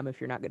go ham if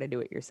you're not going to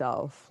do it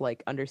yourself.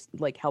 Like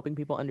helping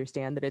people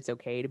understand that it's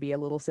okay to be a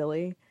little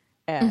silly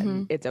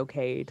and it's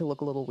okay to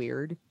look a little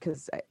weird,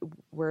 because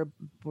we're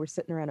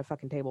sitting around a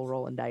fucking table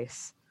rolling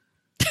dice.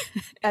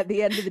 At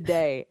the end of the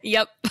day,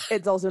 yep,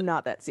 it's also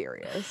not that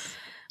serious.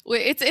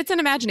 It's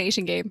an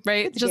imagination game,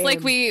 right? It's just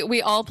like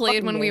we all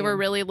played when we were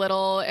really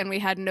little and we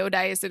had no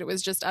dice and it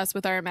was just us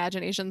with our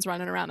imaginations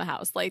running around the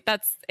house. Like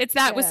it's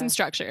that with some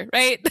structure,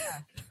 right? Yeah.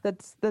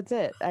 That's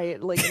it.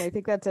 And I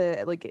think that's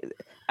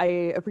I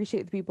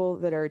appreciate the people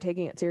that are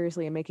taking it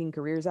seriously and making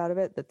careers out of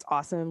it. That's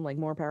awesome. Like,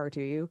 more power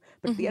to you.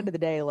 But at the end of the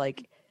day,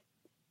 like,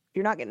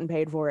 you're not getting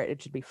paid for it.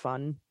 It should be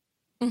fun.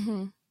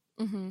 And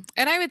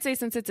I would say,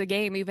 since it's a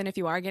game, even if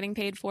you are getting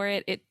paid for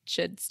it, it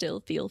should still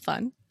feel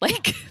fun.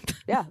 Like,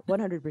 yeah,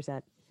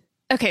 100%.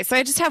 Okay, so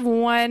I just have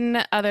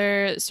one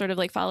other sort of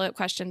like follow-up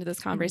question to this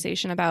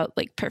conversation about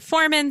like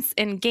performance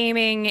and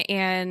gaming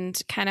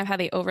and kind of how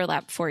they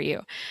overlap for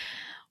you.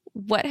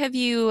 What have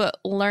you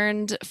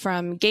learned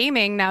from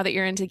gaming now that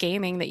you're into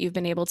gaming that you've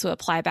been able to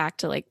apply back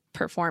to like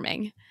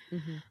performing?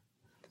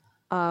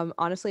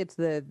 Honestly, it's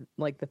the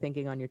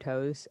thinking on your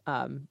toes.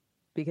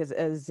 Because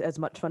as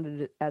much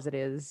fun as it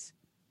is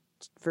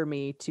for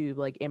me to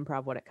like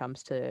improv when it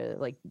comes to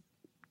like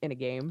in a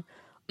game,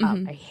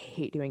 I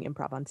hate doing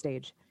improv on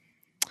stage.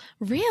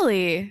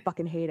 Really?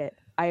 Fucking hate it.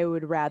 I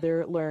would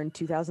rather learn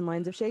 2,000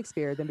 lines of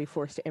Shakespeare than be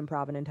forced to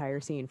improv an entire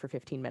scene for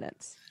 15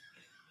 minutes.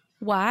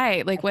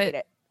 Why? Like, I hate what?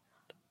 it.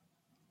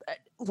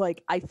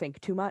 Like, I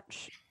think too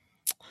much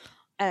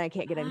and I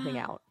can't get anything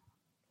out.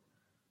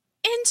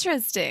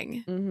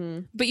 Interesting. Mm-hmm.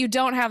 But you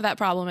don't have that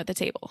problem at the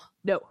table.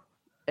 No,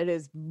 it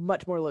is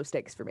much more low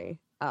stakes for me.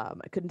 I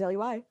couldn't tell you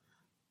why.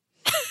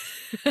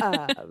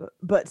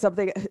 But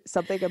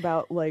something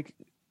about like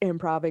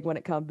improving when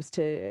it comes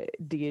to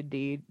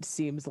D&D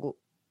seems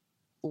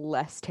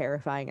less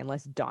terrifying and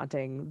less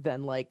daunting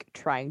than like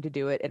trying to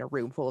do it in a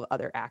room full of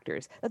other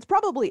actors. That's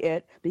probably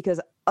it,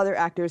 because other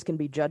actors can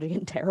be judging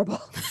and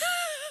terrible.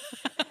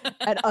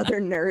 And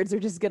other nerds are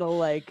just gonna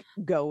like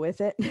go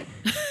with it.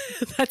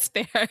 That's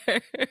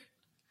fair.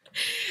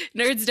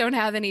 Nerds don't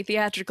have any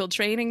theatrical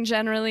training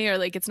generally, or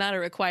like it's not a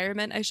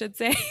requirement, I should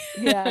say.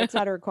 Yeah, it's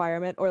not a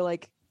requirement. Or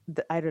like,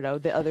 I don't know,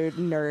 the other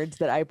nerds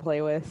that I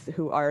play with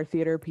who are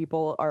theater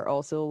people are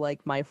also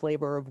like my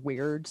flavor of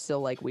weird,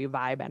 so like we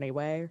vibe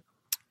anyway.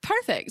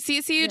 Perfect.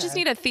 See, so you just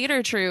need a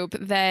theater troupe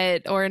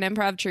or an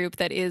improv troupe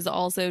that is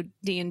also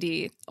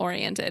D&D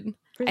oriented.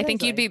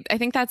 Precisely. I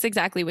think that's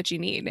exactly what you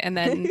need. And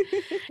then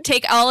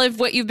take all of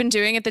what you've been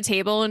doing at the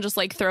table and just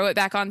like throw it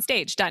back on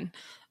stage. Done.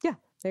 Yeah.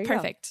 There you go.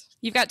 Perfect.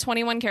 You've got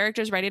 21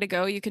 characters ready to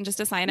go. You can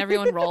just assign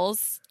everyone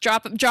roles, draw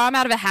them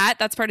out of a hat.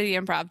 That's part of the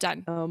improv.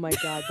 Done. Oh my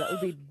God, that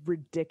would be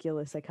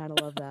ridiculous. I kind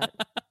of love that.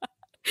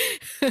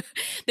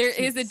 There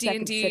is a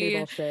Second D&D City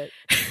bullshit.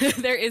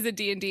 there is a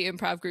D&D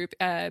improv group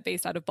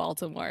based out of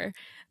Baltimore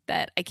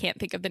that I can't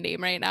think of the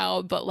name right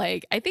now, but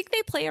like I think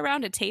they play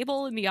around a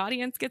table and the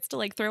audience gets to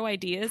like throw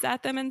ideas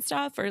at them and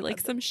stuff, or like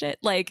some shit.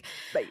 Like,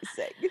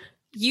 Basic.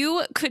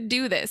 you could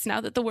do this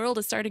now that the world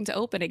is starting to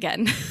open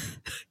again.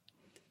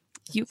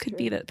 You could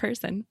be that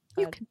person.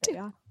 You could do.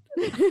 Yeah.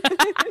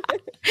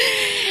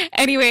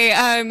 Anyway,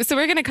 so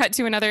we're going to cut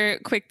to another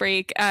quick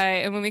break.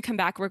 And when we come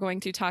back, we're going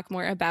to talk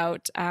more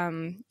about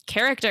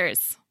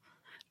characters,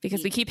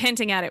 because we keep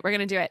hinting at it. We're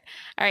going to do it.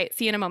 All right.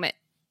 See you in a moment.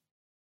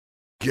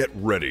 Get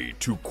ready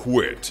to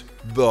quit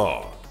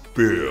the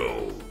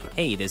build.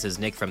 Hey, this is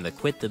Nick from the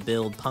Quit the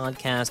Build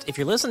podcast. If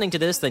you're listening to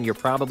this, then you're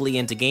probably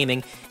into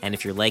gaming, and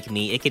if you're like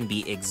me, it can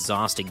be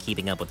exhausting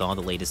keeping up with all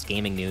the latest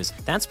gaming news.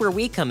 That's where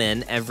we come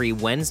in. Every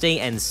Wednesday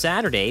and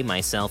Saturday,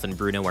 myself and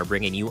Bruno are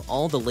bringing you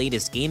all the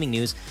latest gaming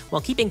news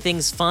while keeping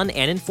things fun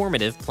and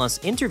informative,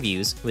 plus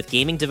interviews with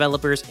gaming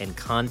developers and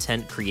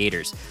content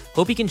creators.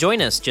 Hope you can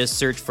join us. Just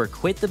search for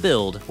Quit the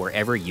Build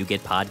wherever you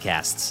get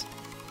podcasts.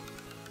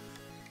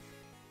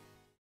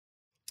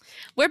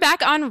 We're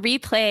back on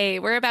replay.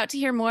 We're about to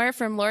hear more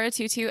from Laura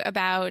Tutu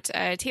about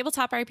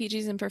tabletop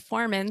RPGs and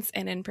performance,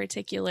 and in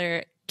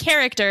particular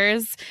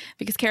characters,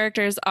 because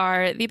characters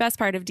are the best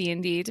part of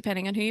D&D,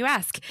 depending on who you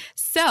ask.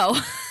 So,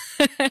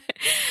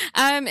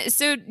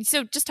 so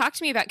just talk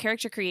to me about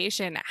character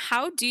creation.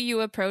 How do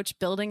you approach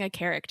building a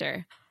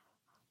character?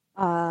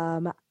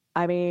 I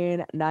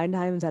mean, 9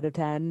 times out of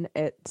 10,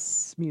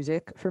 it's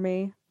music for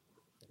me.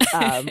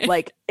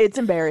 Like, it's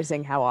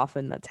embarrassing how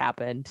often that's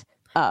happened.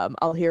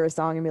 I'll hear a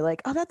song and be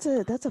like, oh, that's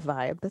a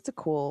vibe. That's a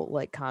cool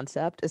like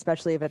concept,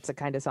 especially if it's a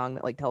kind of song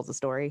that like tells a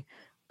story.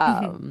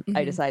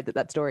 I decide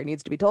that story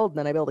needs to be told, and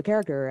then I build a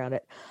character around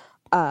it.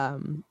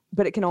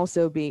 But it can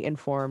also be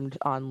informed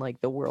on like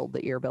the world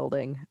that you're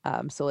building.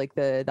 So like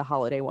the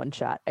holiday one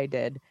shot I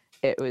did,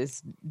 it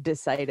was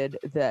decided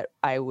that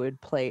I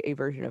would play a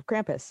version of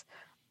Krampus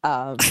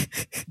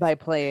by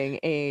playing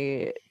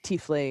a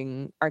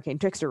tiefling arcane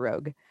trickster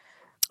rogue.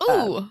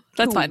 Ooh,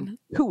 that's fun.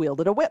 Who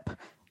wielded a whip.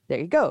 There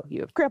you go.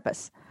 You have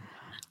Krampus.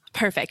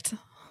 Perfect.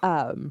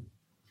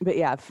 But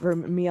yeah, for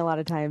me, a lot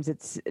of times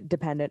it's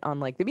dependent on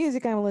like the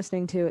music I'm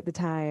listening to at the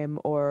time,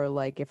 or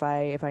like if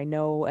I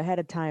know ahead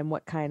of time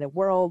what kind of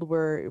world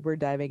we're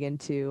diving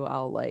into,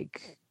 I'll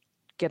like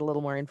get a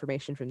little more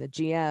information from the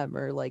GM,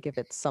 or like if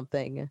it's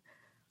something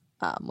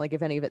like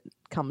if any of it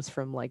comes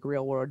from like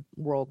real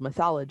world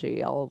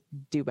mythology, I'll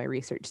do my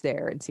research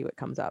there and see what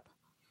comes up.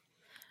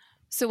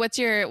 So what's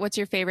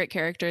your favorite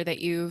character that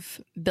you've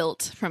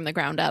built from the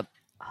ground up?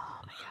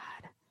 Oh my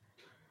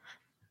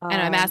God.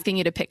 And I'm asking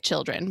you to pick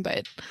children,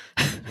 but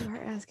You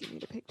are asking me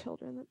to pick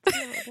children. That's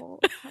terrible.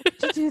 How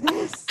could you do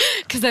this?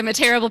 because I'm a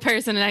terrible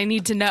person and I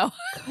need to know.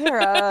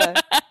 Clara.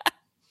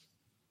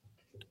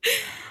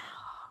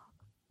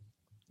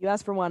 You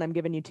asked for one, I'm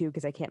giving you 2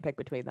 because I can't pick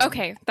between them.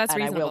 Okay, that's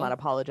and reasonable. I will not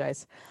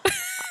apologize.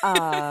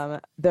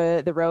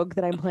 The rogue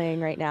that I'm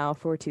playing right now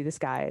for To the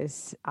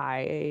Skies,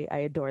 I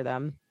adore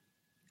them.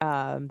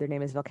 Their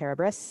name is Valkara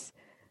Briss.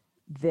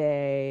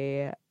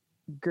 They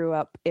grew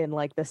up in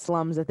like the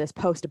slums of this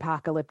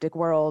post-apocalyptic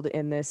world,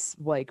 in this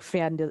like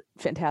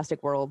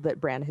fantastic world that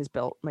Bran has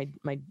built, my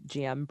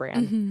GM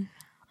Bran.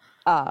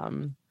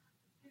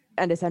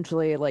 And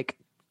essentially, like,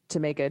 to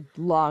make a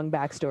long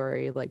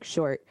backstory like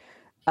short,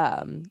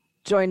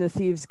 joined the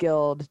Thieves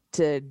Guild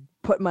to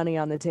put money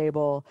on the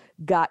table,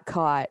 got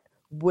caught,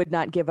 would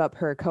not give up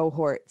her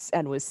cohorts,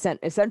 and was sent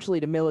essentially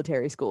to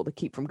military school to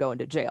keep from going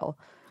to jail.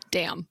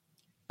 Damn.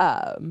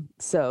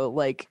 So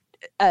like,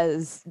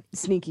 as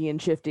sneaky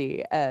and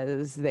shifty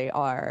as they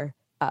are,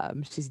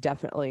 She's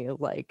definitely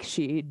like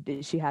she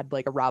had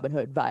like a Robin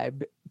Hood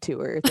vibe to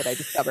her that I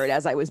discovered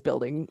as I was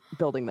building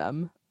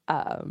them.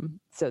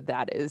 So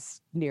that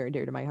is near and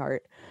dear to my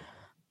heart.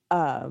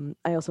 I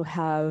also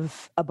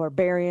have a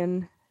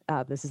barbarian.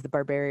 This is the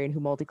barbarian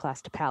who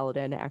multiclassed to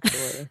paladin,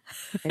 actually.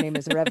 Her name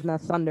is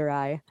Revna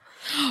Thundereye.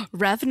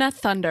 Revna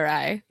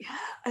Thundereye. Yeah,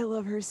 I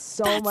love her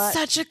so That's much.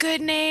 such a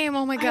good name.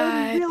 Oh my god.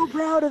 I'm real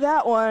proud of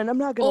that one. I'm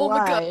not gonna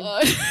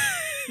lie.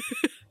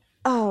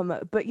 Oh my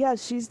god. But yeah,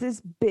 she's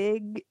this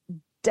big,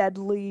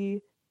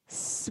 deadly,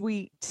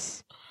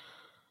 sweet,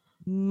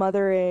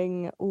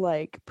 mothering,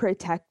 like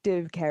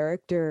protective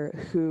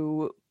character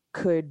who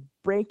could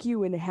break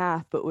you in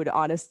half, but would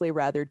honestly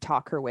rather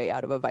talk her way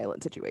out of a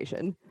violent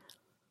situation.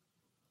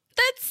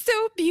 That's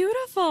so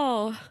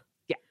beautiful.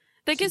 Yeah.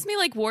 That gives me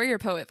like warrior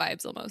poet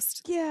vibes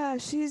almost. Yeah,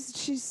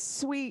 she's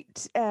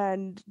sweet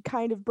and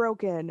kind of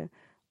broken.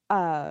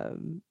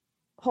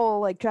 Whole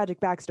like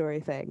tragic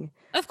backstory thing.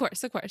 Of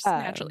course,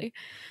 naturally.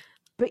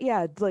 But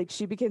yeah, like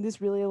she became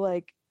this really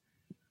like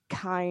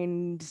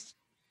kind,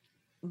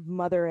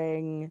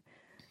 mothering,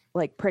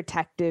 like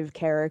protective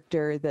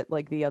character that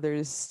like the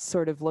others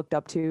sort of looked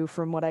up to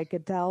from what I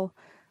could tell.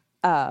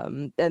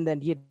 And then,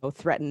 you know,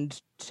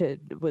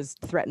 was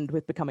threatened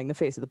with becoming the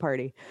face of the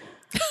party.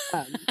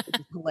 Which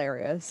is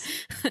hilarious.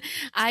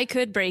 I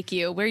could break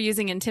you. We're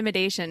using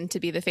intimidation to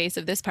be the face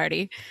of this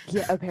party.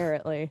 Yeah,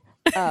 apparently.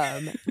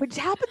 Which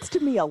happens to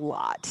me a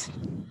lot.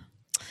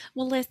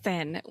 Well,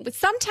 listen,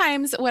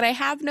 sometimes what I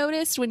have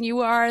noticed when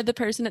you are the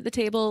person at the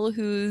table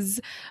who's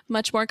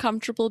much more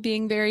comfortable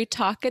being very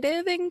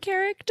talkative in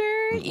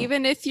character,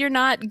 even if you're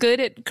not good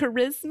at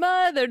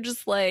charisma, they're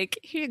just like,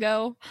 here you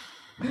go.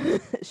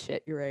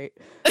 Shit, you're right.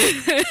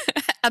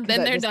 I've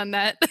been there, done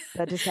that.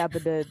 That just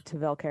happened to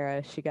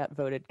Velkara. She got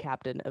voted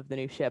captain of the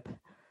new ship.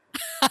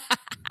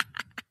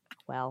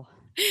 Well,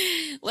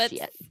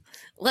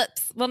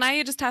 well, now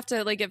you just have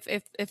to, like,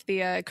 if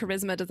the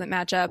charisma doesn't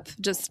match up,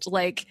 just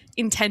like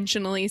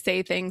intentionally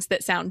say things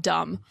that sound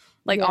dumb,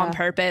 like on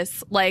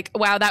purpose. Like,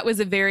 wow, that was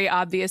a very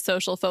obvious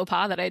social faux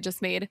pas that I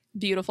just made.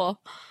 Beautiful.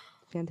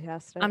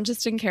 Fantastic. I'm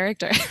just in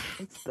character.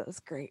 That was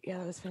great. Yeah,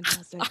 that was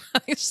fantastic.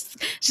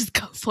 just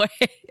go for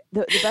it.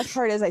 The best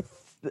part is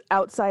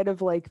outside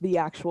of like the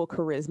actual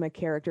charisma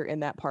character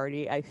in that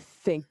party, I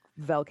think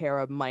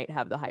Velkara might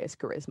have the highest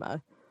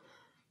charisma.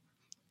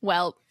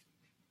 Well,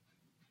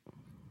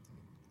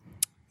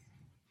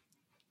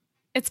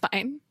 it's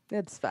fine.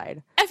 It's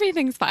fine.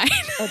 Everything's fine.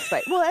 It's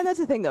fine. Well, and that's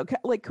the thing though.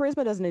 Like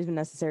charisma doesn't even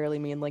necessarily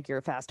mean like you're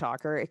a fast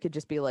talker. It could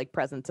just be like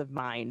presence of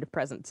mind,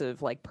 presence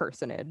of like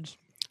personage.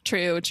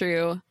 True.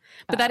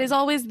 But that is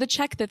always the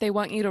check that they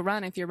want you to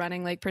run if you're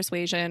running like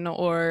persuasion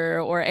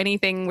or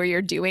anything where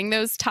you're doing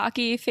those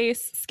talky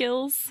face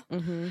skills.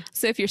 Mm-hmm.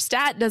 So if your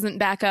stat doesn't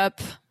back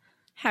up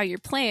how you're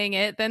playing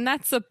it, then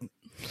that's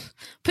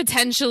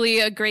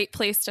potentially a great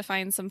place to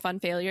find some fun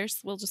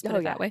failures. We'll just put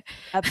it that way.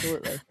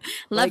 Absolutely.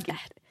 Love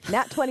that.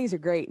 Nat 20s are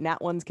great. Nat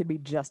 1s can be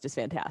just as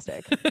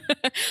fantastic.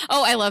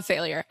 Oh, I love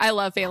failure. I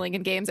love failing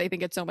in games. I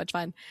think it's so much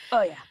fun.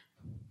 Oh yeah.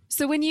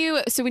 So when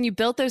you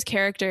built those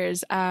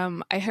characters,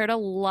 I heard a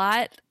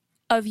lot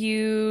of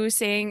you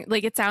saying,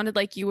 like, it sounded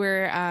like you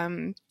were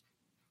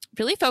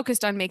really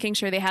focused on making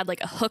sure they had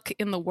like a hook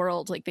in the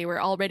world, like they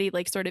were already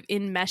like sort of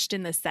enmeshed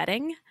in the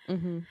setting.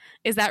 Mm-hmm.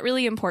 Is that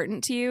really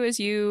important to you as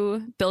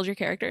you build your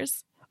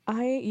characters?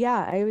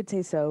 I would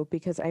say so,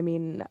 because I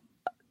mean,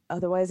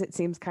 otherwise it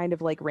seems kind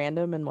of like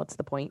random, and what's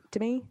the point to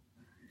me?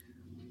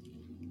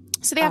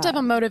 So they have to have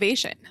a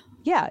motivation.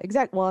 Yeah,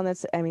 exactly. Well, and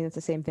it's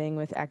the same thing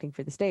with acting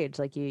for the stage.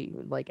 Like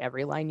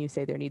every line you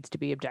say, there needs to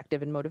be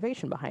objective and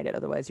motivation behind it.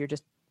 Otherwise, you're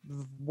just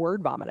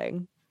word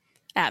vomiting.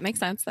 That makes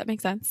sense.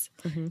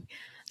 Mm-hmm.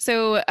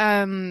 So,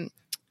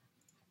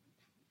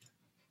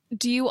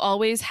 do you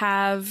always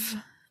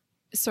have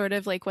sort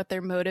of like what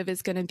their motive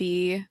is going to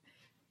be?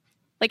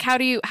 Like, how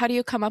do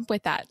you come up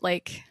with that?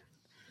 Like,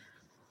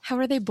 how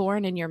are they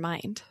born in your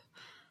mind?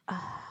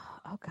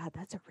 Oh God,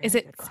 that's a really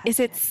good question. Is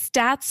it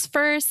stats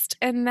first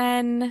and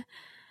then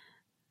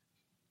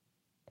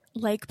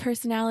like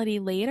personality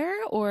later,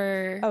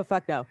 or? Oh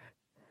fuck no.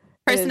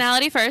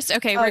 Personality first.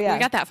 Okay, we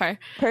got that far.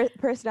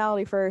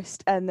 Personality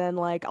first, and then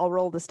like I'll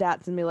roll the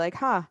stats and be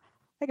like, I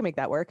can make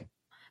that work.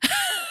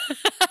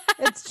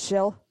 It's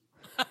chill.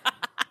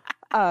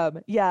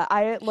 Yeah,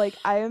 I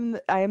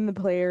am the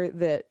player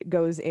that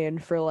goes in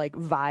for like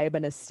vibe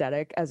and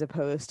aesthetic, as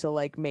opposed to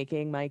like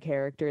making my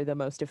character the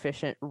most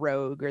efficient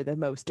rogue or the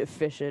most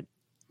efficient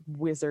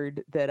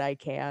wizard that I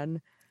can.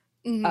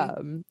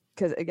 Mm-hmm.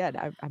 Because again,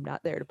 I'm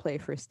not there to play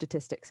for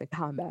statistics and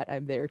combat.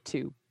 I'm there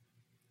to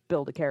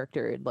build a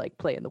character and like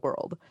play in the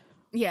world.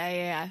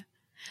 Yeah.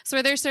 So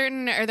are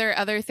there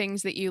other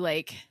things that you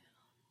like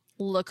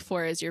look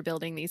for as you're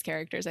building these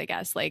characters, I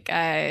guess? Like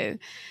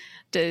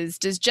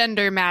does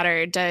gender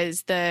matter?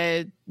 Does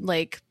the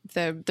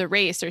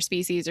race or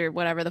species or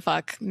whatever the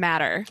fuck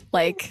matter?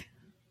 Like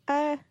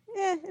meh.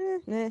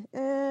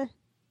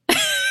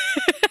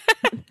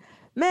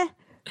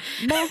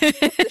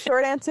 The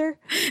short answer.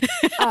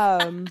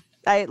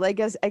 I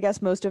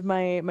guess most of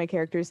my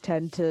characters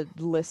tend to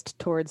list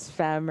towards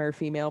femme or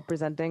female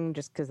presenting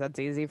just because that's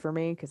easy for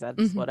me because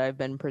that's what I've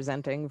been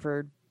presenting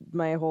for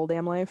my whole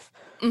damn life.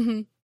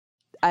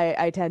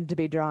 I tend to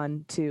be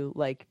drawn to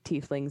like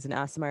tieflings and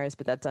Asimars,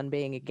 but that's on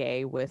being a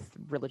gay with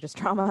religious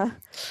trauma.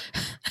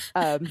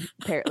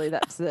 Apparently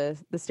that's the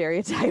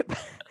stereotype.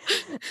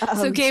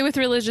 So gay with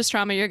religious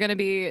trauma, you're going to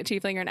be a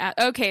tiefling or an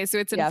okay, so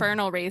it's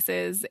infernal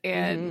races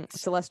and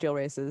celestial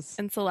races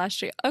and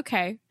celestial.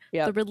 Okay.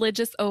 Yeah. The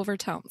religious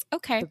overtones.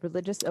 Okay. The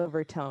religious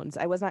overtones.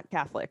 I was not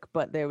Catholic,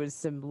 but there was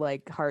some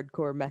like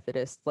hardcore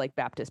Methodist, like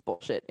Baptist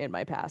bullshit in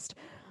my past.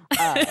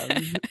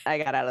 I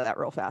got out of that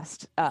real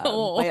fast.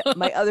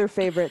 My other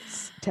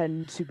favorites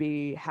tend to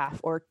be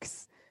half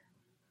orcs.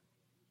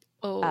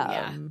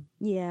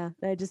 Yeah.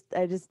 I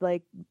just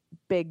like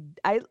big.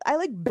 I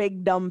like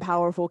big, dumb,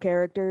 powerful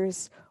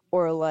characters,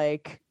 or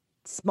like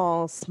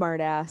small,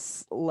 smart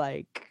ass,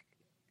 like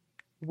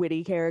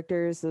witty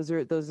characters. Those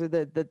are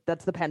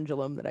that's the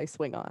pendulum that I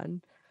swing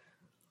on.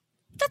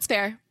 That's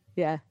fair.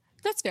 Yeah,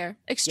 that's fair.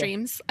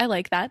 Extremes. Yeah. I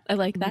like that.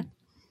 That.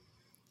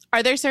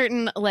 Are there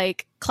certain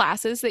like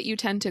classes that you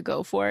tend to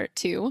go for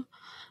too?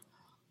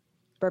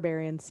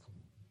 Barbarians.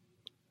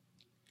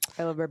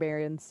 I love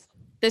barbarians.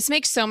 This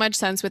makes so much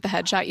sense with the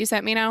headshot you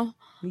sent me now.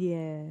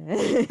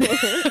 Yeah.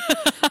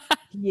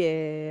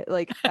 Yeah.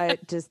 Like I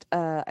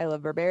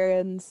love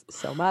barbarians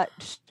so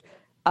much.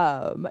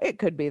 It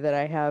could be that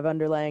I have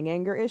underlying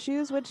anger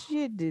issues, which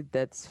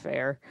that's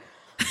fair.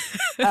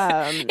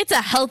 It's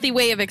a healthy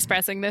way of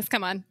expressing this.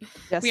 Come on.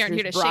 We aren't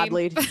here to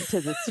broadly shame.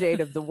 To the state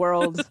of the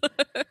world.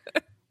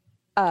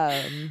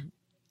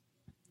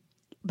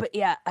 But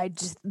yeah, I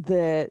just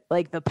the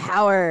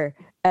power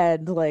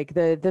and like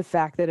the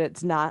fact that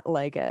it's not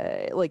like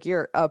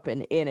you're up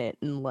and in it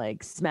and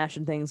like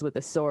smashing things with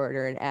a sword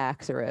or an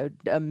axe or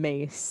a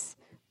mace,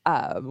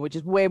 which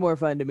is way more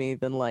fun to me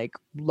than like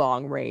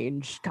long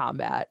range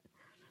combat.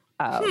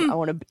 I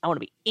want to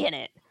be in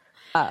it.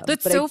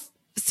 That's so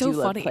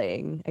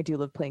funny. I do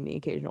love playing the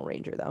occasional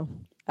ranger though,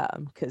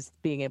 because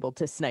being able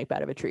to snipe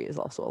out of a tree is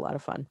also a lot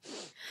of fun.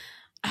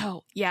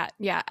 Oh yeah.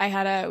 We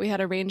had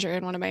a ranger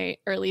in one of my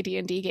early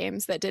D&D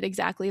games that did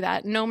exactly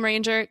that. Gnome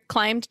ranger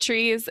climbed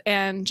trees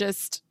and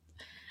just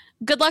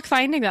good luck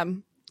finding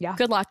them. Yeah,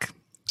 good luck.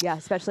 Yeah,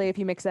 especially if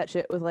you mix that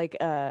shit with like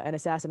an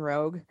assassin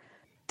rogue.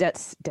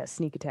 That's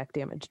sneak attack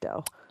damage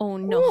though. Oh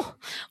no. Ooh.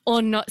 Oh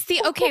no. See,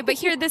 okay, but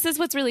here, this is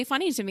what's really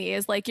funny to me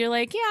is like, you're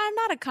like, yeah, I'm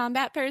not a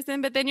combat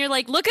person, but then you're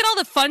like, look at all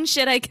the fun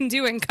shit I can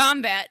do in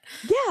combat.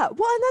 Yeah,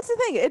 well, and that's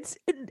the thing.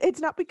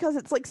 It's not because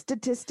it's like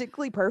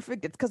statistically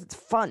perfect. It's because it's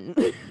fun.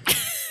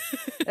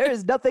 There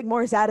is nothing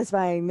more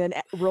satisfying than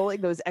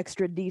rolling those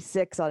extra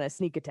D6 on a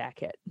sneak attack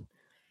hit.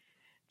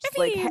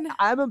 Like,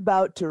 I'm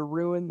about to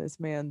ruin this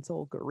man's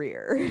whole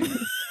career.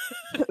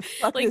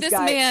 Like this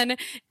man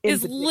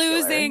is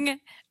losing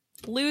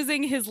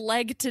his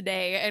leg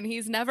today and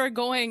he's never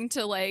going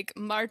to like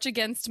march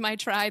against my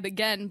tribe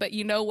again, but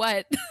you know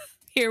what?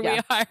 Here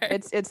we are.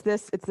 It's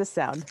this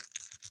sound.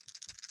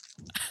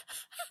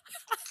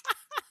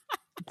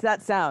 It's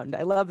that sound.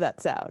 I love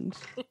that sound.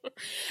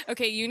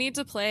 Okay, you need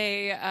to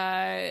play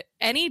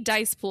any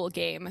dice pool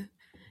game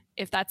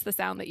if that's the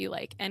sound that you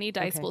like. Any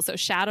dice pool. So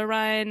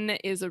Shadowrun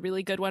is a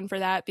really good one for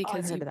that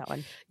because I've heard of that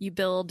one. you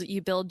build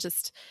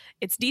just,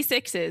 it's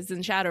D6s in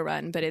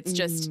Shadowrun, but it's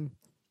just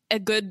a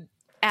good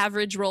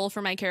average roll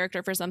for my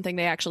character for something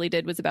they actually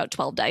did was about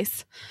 12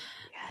 dice.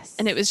 Yes.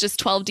 And it was just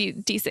 12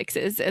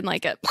 D6s and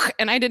like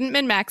and I didn't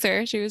min-max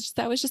her.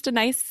 That was just a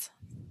nice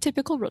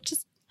typical roll.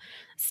 Just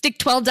stick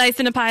 12 dice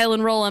in a pile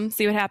and roll them,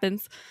 see what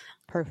happens.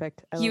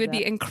 Perfect. You would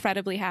be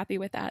incredibly happy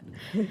with that.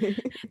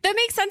 That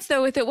makes sense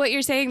though with what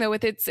you're saying though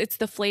with it's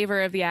the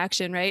flavor of the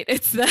action, right?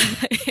 It's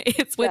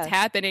what's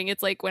happening.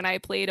 It's like when I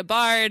played a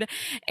bard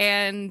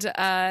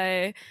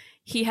and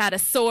he had a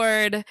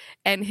sword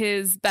and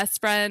his best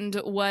friend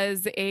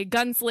was a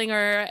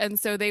gunslinger, and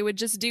so they would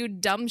just do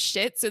dumb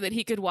shit so that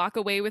he could walk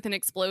away with an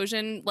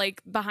explosion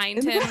like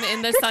behind him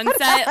in the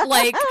sunset.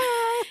 Like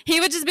he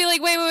would just be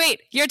like,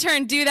 wait, your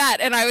turn, do that,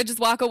 and I would just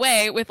walk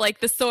away with like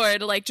the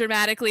sword like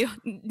dramatically,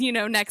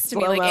 next to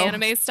me, like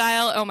anime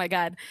style. Oh my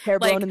god, hair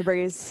blown in the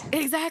breeze.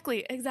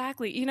 Exactly.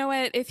 You know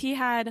what?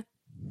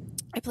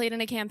 I played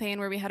in a campaign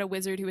where we had a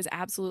wizard who was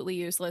absolutely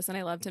useless and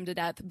I loved him to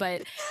death,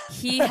 but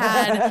we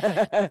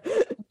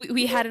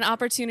had an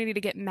opportunity to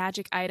get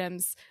magic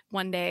items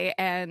one day,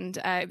 and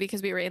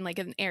because we were in like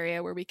an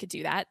area where we could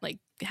do that, like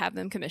have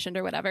them commissioned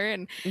or whatever,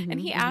 and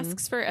he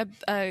asks for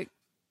a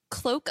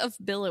cloak of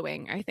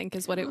billowing, I think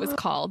is what it was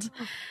called.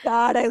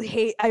 God,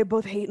 I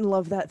both hate and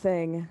love that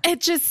thing.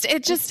 It just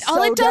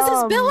all it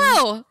does is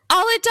billow.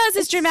 All it does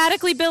is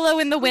dramatically billow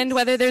in the wind,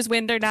 whether there's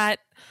wind or not.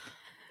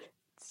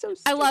 So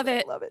I love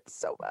it. I love it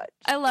so much.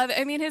 I love it.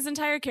 I mean, his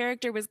entire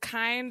character was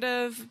kind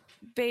of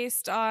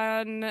based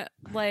on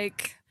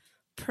like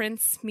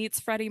Prince meets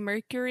Freddie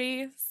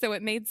Mercury, so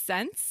it made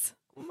sense.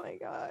 Oh my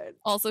god.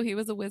 Also, he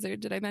was a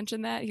wizard. Did I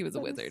mention that? He was a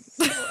wizard.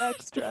 So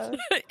extra.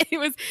 he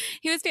was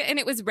and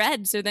it was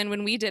red. So then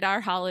when we did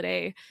our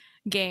holiday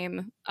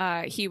game,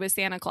 he was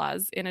Santa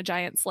Claus in a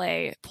giant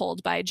sleigh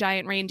pulled by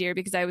giant reindeer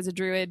because I was a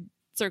druid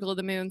Circle of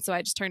the Moon, so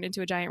I just turned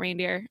into a giant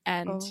reindeer,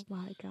 and Oh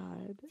my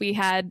god. we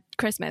had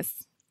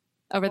Christmas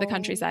over the Oh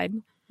countryside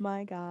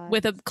my god.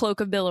 with a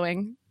cloak of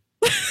billowing.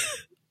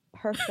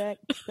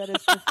 Perfect. That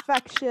is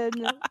perfection.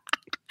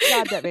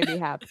 God, that made me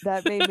happy.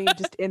 That made me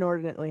just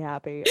inordinately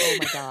happy. Oh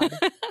my god.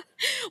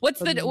 What's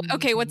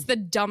the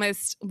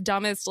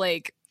dumbest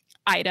like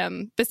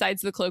item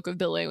besides the cloak of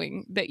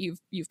billowing that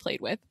you've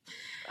played with?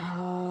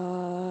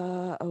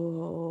 Hold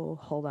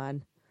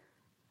on.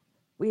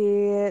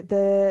 The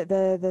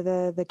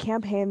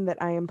campaign that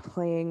I am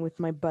playing with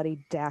my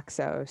buddy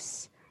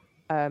Daxos,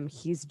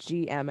 he's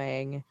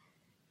GMing,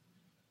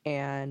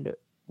 and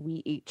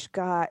we each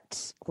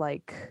got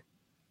like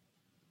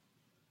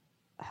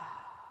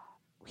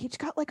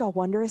a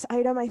wondrous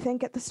item, I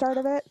think, at the start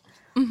of it.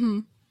 Mm-hmm.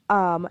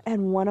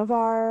 And one of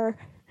our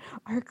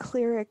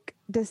cleric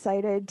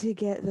decided to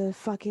get the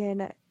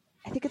fucking,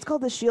 I think it's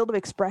called the Shield of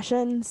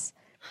Expressions.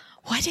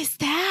 What is It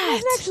that?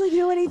 doesn't actually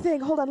do anything.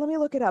 Hold on, let me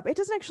look it up. It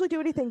doesn't actually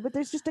do anything, but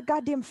there's just a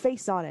goddamn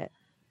face on it.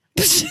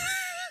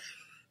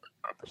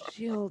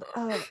 Shield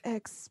of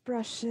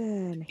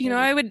Expression. You know,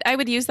 I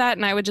would use that,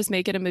 and I would just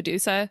make it a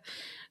Medusa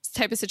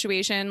type of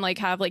situation, like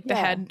have like the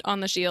head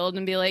on the shield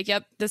and be like,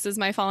 yep, this is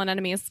my fallen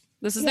enemies.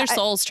 This is their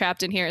souls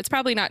trapped in here. It's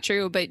probably not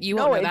true, but you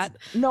won't know that.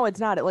 No,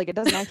 it's not. It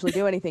doesn't actually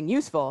do anything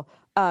useful.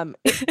 Shield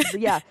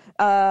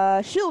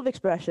of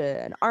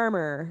Expression,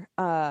 armor.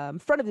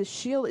 Front of the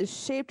shield is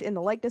shaped in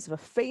the likeness of a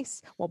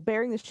face. While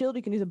bearing the shield,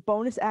 you can use a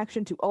bonus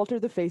action to alter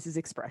the face's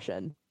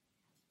expression.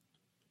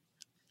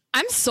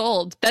 I'm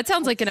sold. That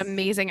sounds like an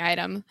amazing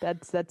item.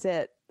 That's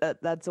it.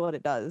 That's what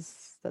it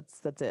does.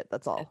 That's it.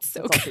 That's all. It's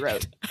so that's all she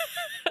wrote.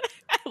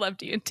 I love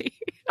D&D.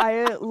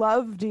 I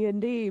love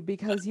D&D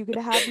because you can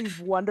have these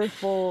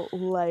wonderful,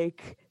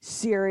 like,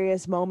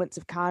 serious moments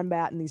of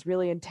combat and these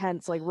really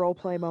intense, like, role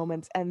play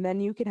moments, and then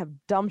you can have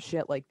dumb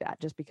shit like that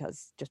just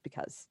because.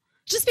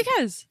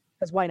 Because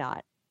why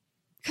not?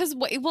 Because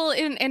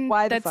and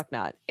why the fuck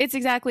not? It's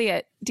exactly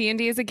it.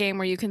 D&D is a game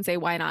where you can say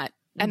why not,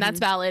 and that's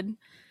valid,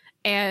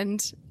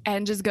 and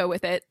just go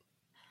with it.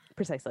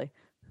 Precisely.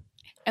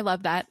 I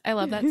love that. I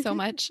love that so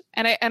much.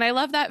 And I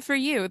love that for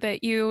you,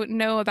 that you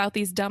know about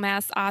these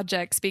dumbass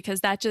objects,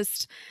 because that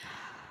just,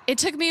 it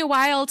took me a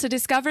while to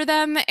discover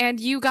them, and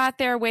you got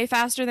there way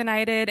faster than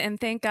I did, and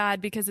thank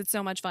God, because it's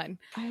so much fun.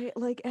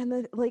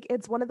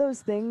 It's one of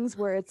those things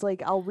where it's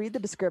like I'll read the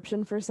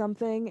description for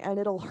something and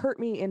it'll hurt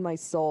me in my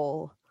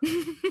soul.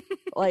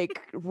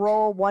 Like,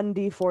 roll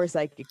 1d4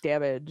 psychic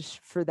damage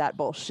for that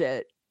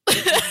bullshit.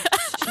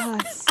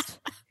 Just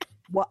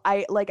well,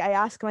 I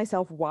ask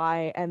myself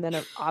why, and then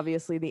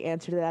obviously the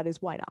answer to that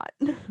is why not.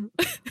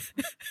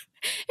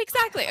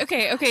 Exactly.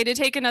 Okay. To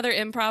take another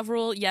improv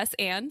rule, yes,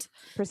 and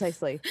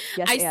precisely.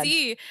 Yes,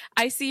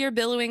 I see your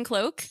billowing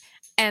cloak,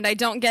 and I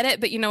don't get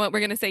it, but you know what? We're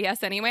gonna say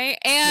yes anyway,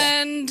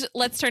 and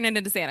let's turn it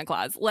into Santa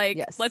Claus.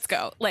 Like, let's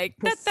go. Like,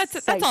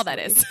 that's all that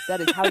is.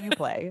 That is how you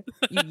play.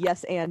 You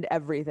yes and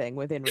everything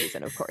within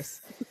reason, of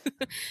course.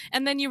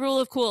 And then you rule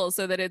of cool,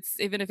 so that it's,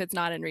 even if it's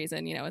not in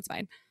reason, you know, it's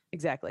fine.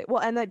 Exactly.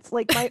 Well, and that's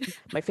like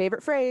my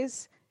favorite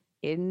phrase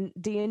in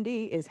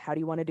D&D is, how do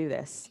you want to do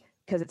this?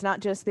 Because it's not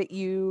just that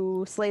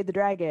you slayed the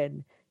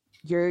dragon.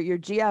 Your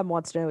GM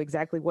wants to know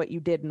exactly what you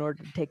did in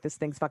order to take this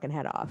thing's fucking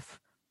head off.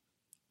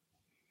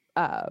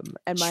 And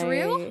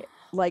True?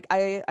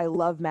 I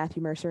love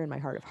Matthew Mercer in my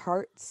heart of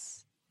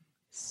hearts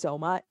so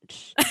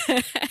much.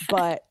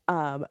 But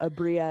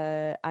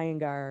Abria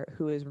Iyengar,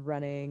 who is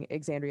running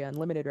Exandria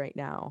Unlimited right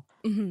now,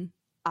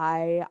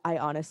 I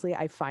honestly,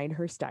 I find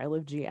her style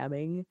of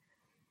GMing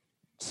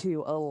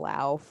to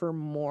allow for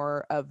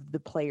more of the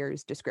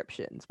player's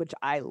descriptions, which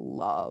I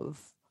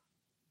love.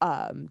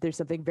 There's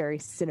something very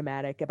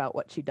cinematic about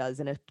what she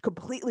does in a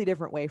completely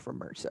different way from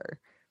Mercer.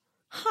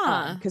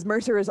 Because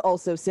Mercer is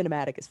also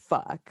cinematic as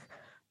fuck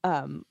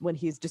when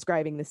he's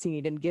describing the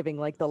scene and giving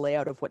like the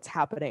layout of what's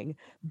happening.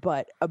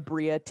 But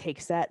Abria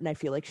takes that, and I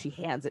feel like she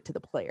hands it to the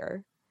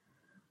player.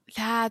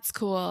 That's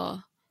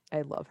cool.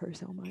 I love her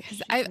so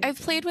much. I've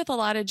played with a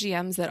lot of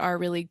GMs that are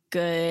really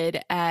good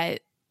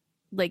at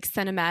like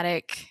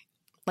cinematic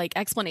like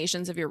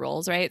explanations of your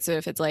rolls, right? So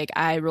if it's like,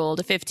 I rolled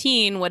a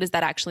 15, what does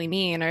that actually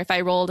mean? Or if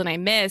I rolled and I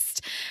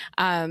missed,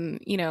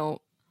 you know,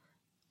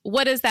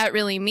 what does that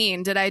really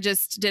mean? Did I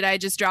just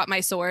drop my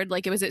sword?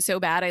 Like, was it so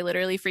bad I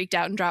literally freaked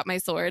out and dropped my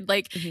sword?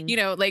 Like, you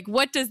know, like,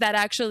 what does that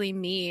actually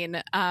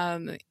mean?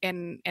 And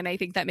I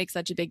think that makes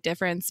such a big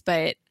difference.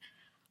 But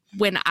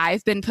when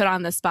I've been put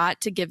on the spot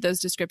to give those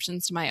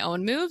descriptions to my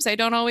own moves, I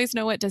don't always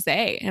know what to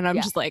say. And I'm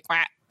just like,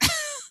 wah.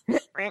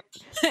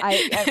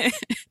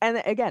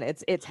 And again,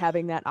 it's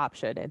having that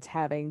option. It's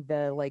having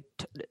the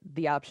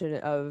the option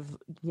of,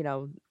 you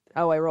know,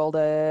 oh, I rolled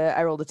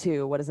a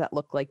 2. What does that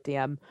look like,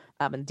 DM?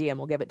 And DM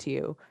will give it to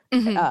you.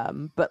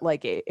 But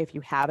like, if you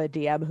have a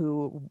DM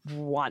who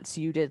wants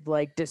you to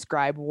like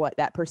describe what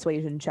that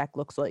persuasion check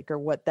looks like or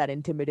what that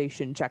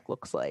intimidation check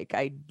looks like,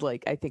 I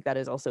think that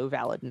is also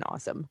valid and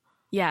awesome.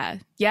 Yeah.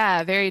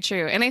 Yeah, very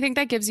true. And I think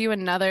that gives you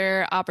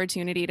another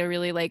opportunity to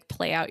really like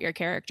play out your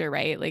character,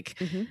 right? Like,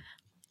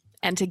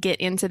 and to get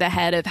into the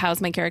head of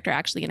how's my character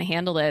actually going to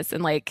handle this.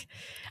 And like,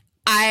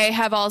 I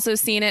have also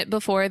seen it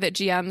before that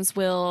GMs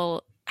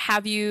will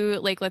have you,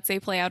 like, let's say,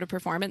 play out a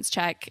performance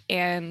check.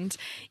 And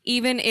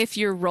even if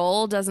your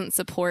role doesn't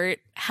support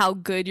how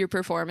good your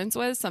performance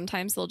was,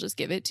 sometimes they'll just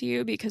give it to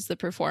you because the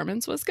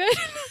performance was good.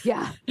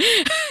 Yeah.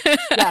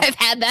 I've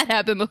had that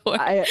happen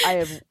before. I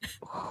have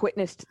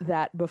witnessed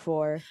that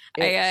before.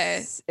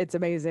 It's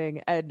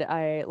amazing. And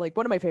I like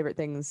one of my favorite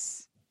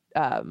things,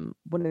 one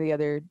of the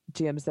other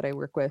GMs that I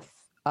work with,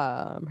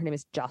 her name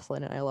is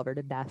Jocelyn, and I love her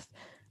to death.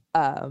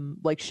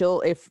 Like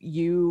she'll, if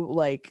you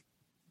like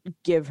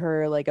give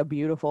her like a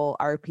beautiful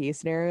RP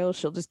scenario,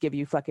 she'll just give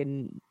you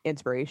fucking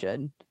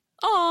inspiration.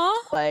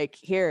 Aw. Like,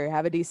 here,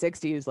 have a D6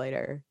 to use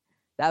later.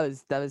 That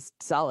was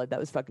solid. That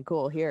was fucking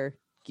cool. Here,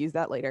 use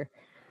that later.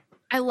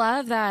 I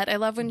love that. I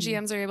love when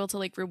GMs are able to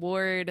like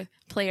reward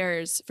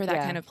players for that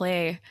kind of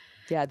play.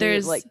 Yeah,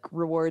 there's like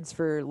rewards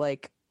for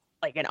like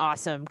an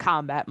awesome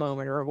combat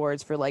moment, or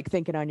rewards for like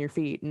thinking on your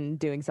feet and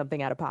doing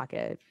something out of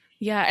pocket.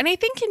 Yeah, and I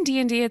think in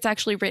D&D it's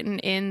actually written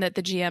in that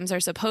the GMs are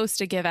supposed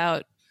to give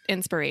out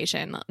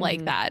inspiration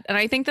like that. And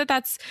I think that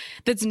that's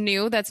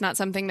new. That's not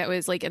something that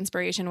was like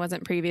inspiration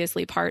wasn't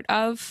previously part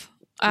of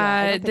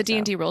the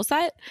D&D rule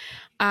set.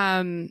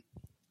 And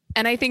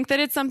I think that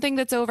it's something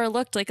that's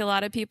overlooked. Like a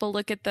lot of people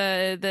look at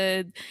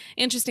the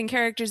interesting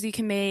characters you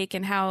can make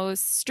and how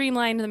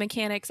streamlined the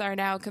mechanics are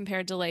now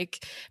compared to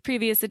like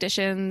previous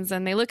editions.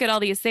 And they look at all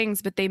these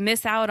things, but they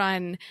miss out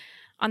on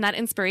that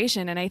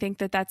inspiration. And I think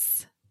that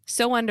that's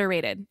so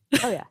underrated.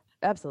 Oh yeah,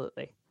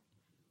 absolutely.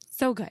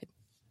 So good.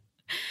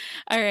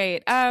 All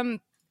right. I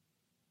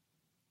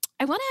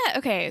want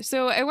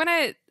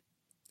to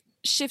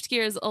shift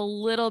gears a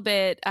little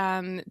bit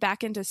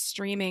back into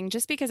streaming,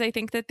 just because I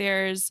think that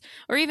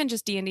or even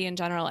just D&D in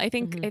general. I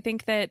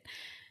think that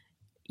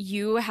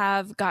you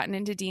have gotten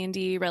into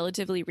D&D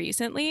relatively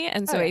recently,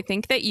 and so I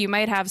think that you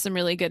might have some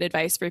really good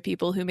advice for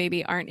people who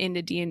maybe aren't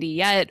into D&D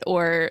yet,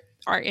 or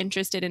are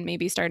interested in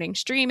maybe starting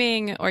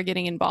streaming or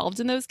getting involved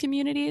in those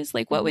communities.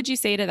 Like, what would you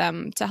say to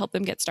them to help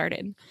them get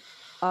started?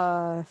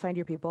 Find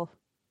your people.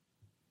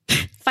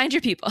 Find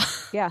your people.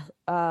 Yeah.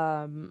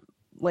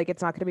 Like,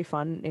 it's not going to be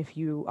fun if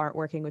you aren't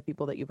working with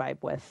people that you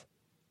vibe with.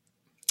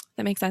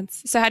 That makes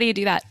sense. So how do you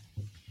do that?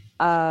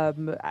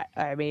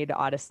 I mean,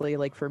 honestly,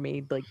 like for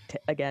me, like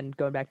again,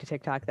 going back to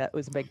TikTok, that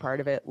was a big part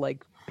of it.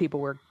 Like, people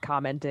were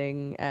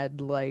commenting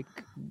and like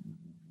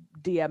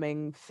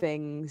DMing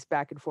things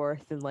back and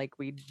forth, and like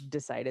we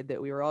decided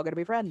that we were all going to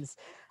be friends.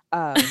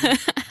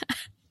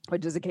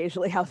 Which is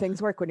occasionally how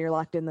things work when you're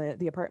locked in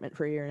the apartment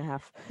for a year and a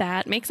half.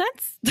 That makes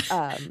sense.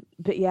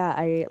 But yeah,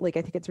 I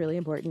think it's really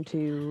important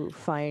to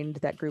find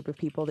that group of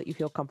people that you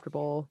feel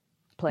comfortable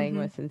playing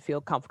with and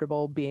feel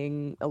comfortable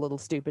being a little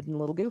stupid and a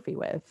little goofy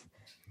with.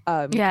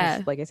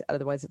 Yeah. Like I said,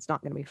 otherwise it's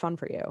not going to be fun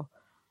for you.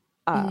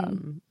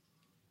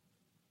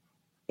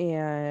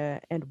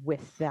 And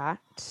with that,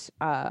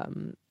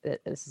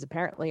 this is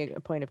apparently a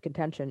point of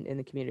contention in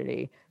the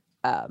community.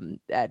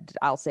 And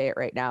I'll say it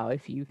right now.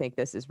 If you think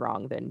this is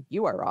wrong, then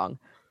you are wrong.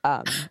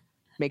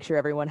 Make sure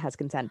everyone has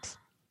consent.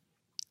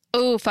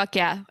 Oh, fuck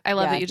yeah. I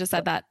love that you just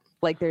said that.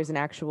 Like, there's an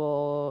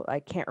actual,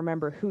 I can't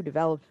remember who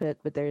developed it,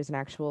 but there's an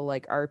actual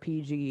like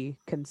RPG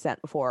consent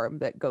form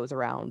that goes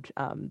around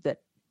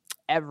that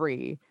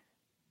every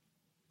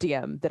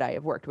DM that I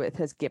have worked with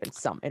has given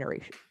some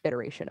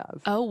iteration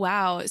of. Oh,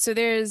 wow. So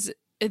there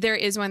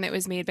is one that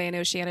was made by, I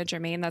know, Shanna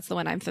Germain. That's the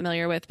one I'm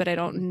familiar with, but I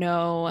don't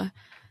know,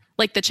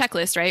 like the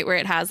checklist, right? Where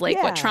it has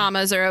like what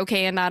traumas are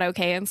okay and not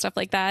okay and stuff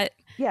like that.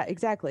 Yeah,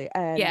 exactly.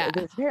 And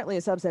there's apparently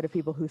a subset of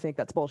people who think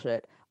that's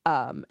bullshit.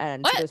 And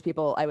to those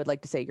people, I would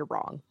like to say you're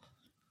wrong.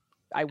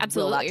 I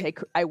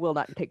will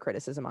not take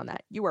criticism on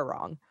that. You are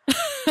wrong.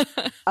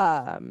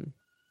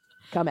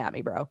 Come at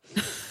me, bro.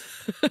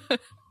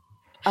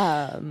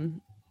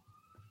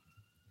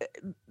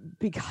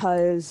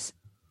 Because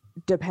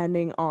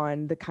depending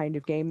on the kind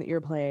of game that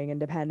you're playing and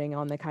depending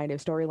on the kind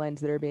of storylines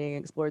that are being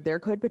explored, there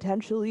could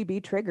potentially be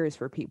triggers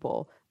for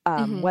people,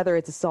 whether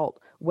it's assault,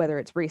 whether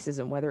it's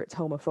racism, whether it's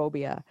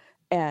homophobia.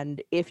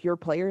 And if your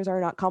players are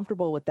not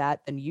comfortable with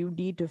that, then you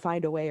need to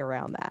find a way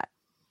around that.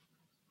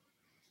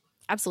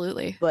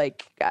 Absolutely.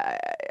 Like,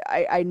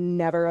 I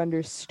never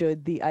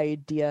understood the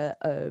idea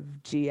of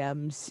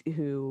GMs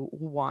who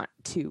want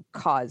to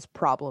cause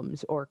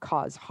problems or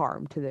cause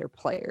harm to their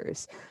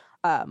players.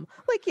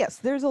 Like, yes,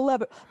 there's a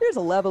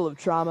level of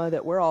trauma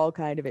that we're all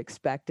kind of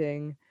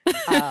expecting,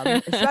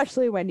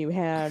 especially when you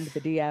hand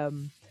the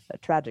DM a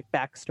tragic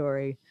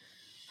backstory.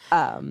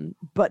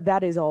 But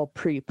that is all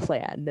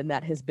pre-planned, and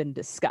that has been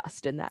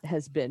discussed, and that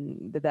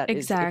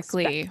is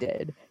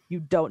expected. You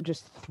don't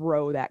just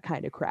throw that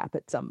kind of crap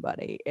at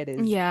somebody. It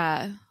is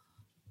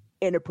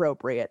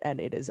inappropriate, and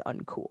it is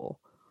uncool.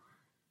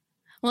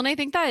 Well, and I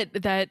think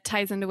that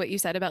ties into what you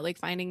said about like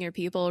finding your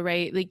people,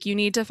 right? Like, you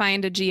need to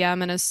find a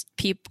GM and a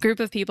group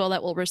of people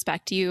that will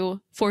respect you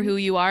for who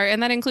you are,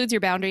 and that includes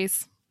your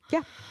boundaries.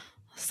 Yeah.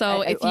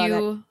 So if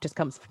that just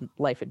comes from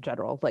life in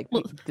general. Like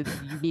you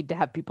need to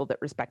have people that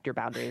respect your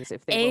boundaries.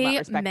 If they will not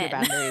respect your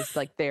boundaries,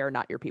 like they are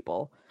not your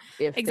people.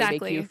 If they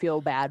make you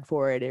feel bad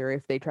for it, or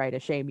if they try to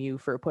shame you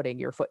for putting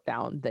your foot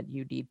down, then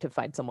you need to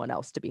find someone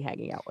else to be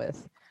hanging out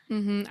with.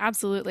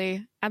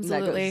 Absolutely.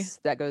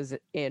 That goes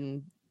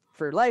in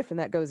for life, and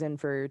that goes in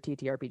for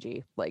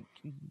TTRPG. Like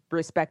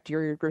respect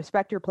your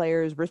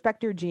players,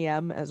 respect your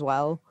GM as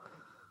well,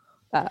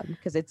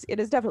 because it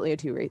is definitely a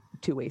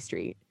two-way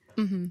street.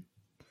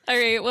 All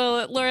right.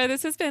 Well, Laura,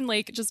 this has been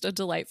like just a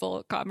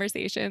delightful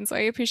conversation. So I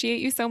appreciate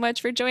you so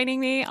much for joining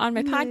me on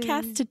my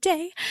podcast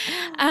today.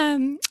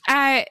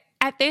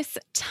 At this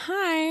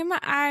time,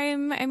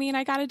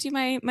 I got to do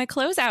my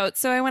closeout.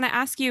 So I want to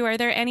ask you, are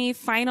there any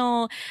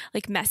final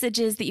like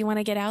messages that you want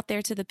to get out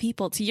there to the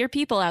people, to your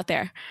people out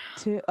there?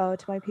 To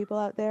my people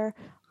out there.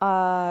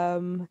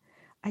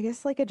 I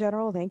guess like a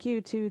general thank you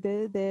to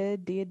the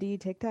D&D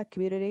TikTok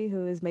community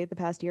who has made the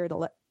past year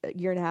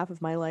and a half of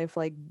my life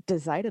like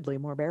decidedly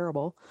more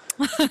bearable.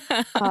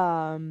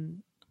 To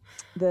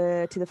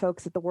the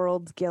folks at the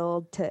Worlds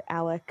Guild, to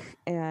Alec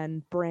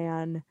and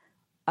Bran,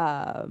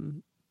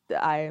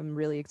 I am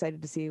really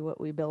excited to see what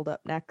we build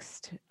up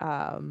next.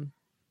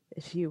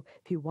 If you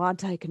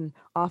want, I can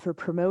offer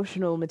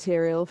promotional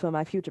material for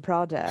my future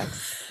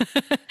projects.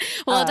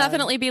 Well, I'll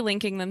definitely be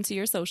linking them to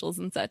your socials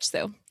and such.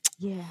 So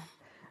yeah.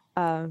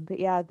 But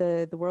yeah,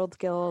 the Worlds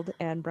Guild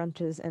and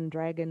Brunches and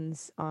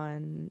Dragons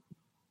on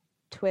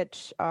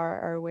Twitch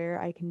are where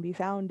I can be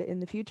found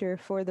in the future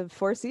for the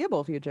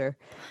foreseeable future.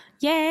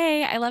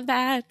 Yay! I love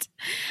that.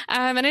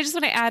 And I just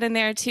want to add in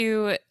there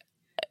too,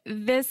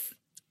 this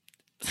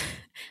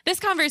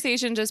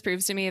conversation just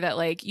proves to me that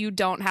like you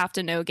don't have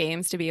to know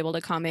games to be able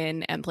to come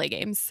in and play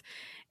games.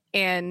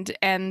 And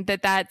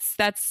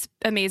that's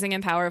amazing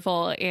and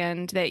powerful,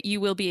 and that you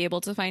will be able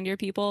to find your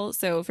people.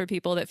 So for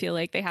people that feel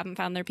like they haven't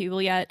found their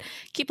people yet,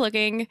 keep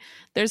looking.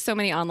 There's so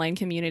many online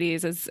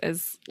communities,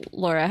 as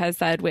Laura has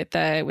said, with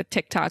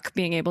TikTok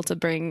being able to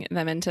bring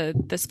them into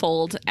this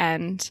fold.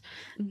 And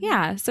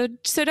yeah, so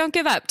don't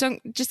give up.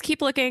 Just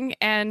keep looking,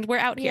 and we're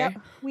out here.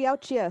 We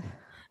out here.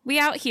 We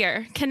out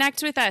here.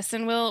 Connect with us,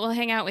 and we'll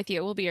hang out with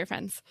you. We'll be your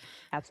friends.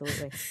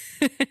 Absolutely.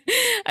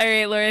 All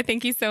right, Laura,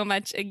 thank you so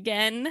much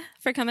again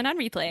for coming on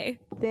Replay.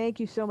 Thank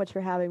you so much for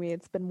having me.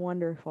 It's been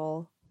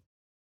wonderful.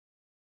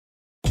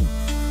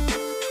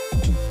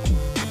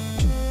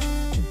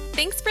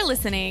 Thanks for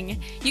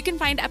listening. You can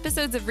find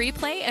episodes of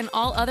Replay and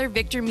all other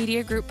Victor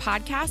Media Group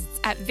podcasts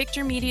at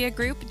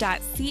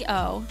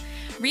victormediagroup.co.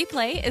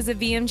 Replay is a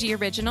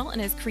VMG original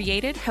and is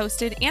created,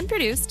 hosted, and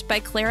produced by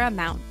Clara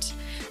Mount.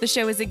 The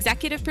show is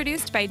executive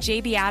produced by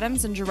JB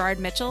Adams and Gerard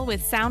Mitchell,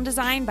 with sound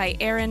design by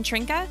Aaron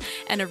Trinka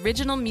and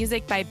original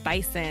music by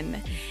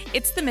Bison.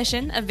 It's the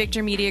mission of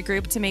Victor Media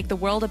Group to make the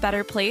world a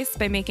better place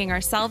by making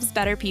ourselves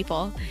better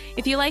people.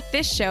 If you like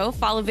this show,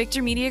 follow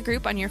Victor Media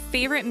Group on your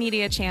favorite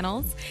media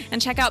channels,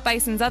 and check out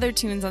Bison's other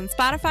tunes on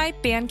Spotify,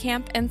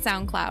 Bandcamp, and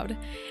SoundCloud.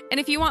 And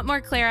if you want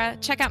more Clara,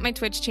 check out my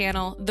Twitch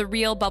channel, The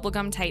Real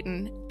Bubblegum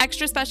Titan.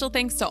 Extra special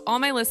thanks to all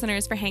my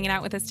listeners for hanging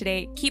out with us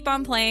today. Keep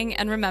on playing,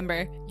 and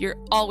remember, you're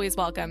always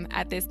welcome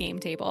at this game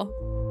table.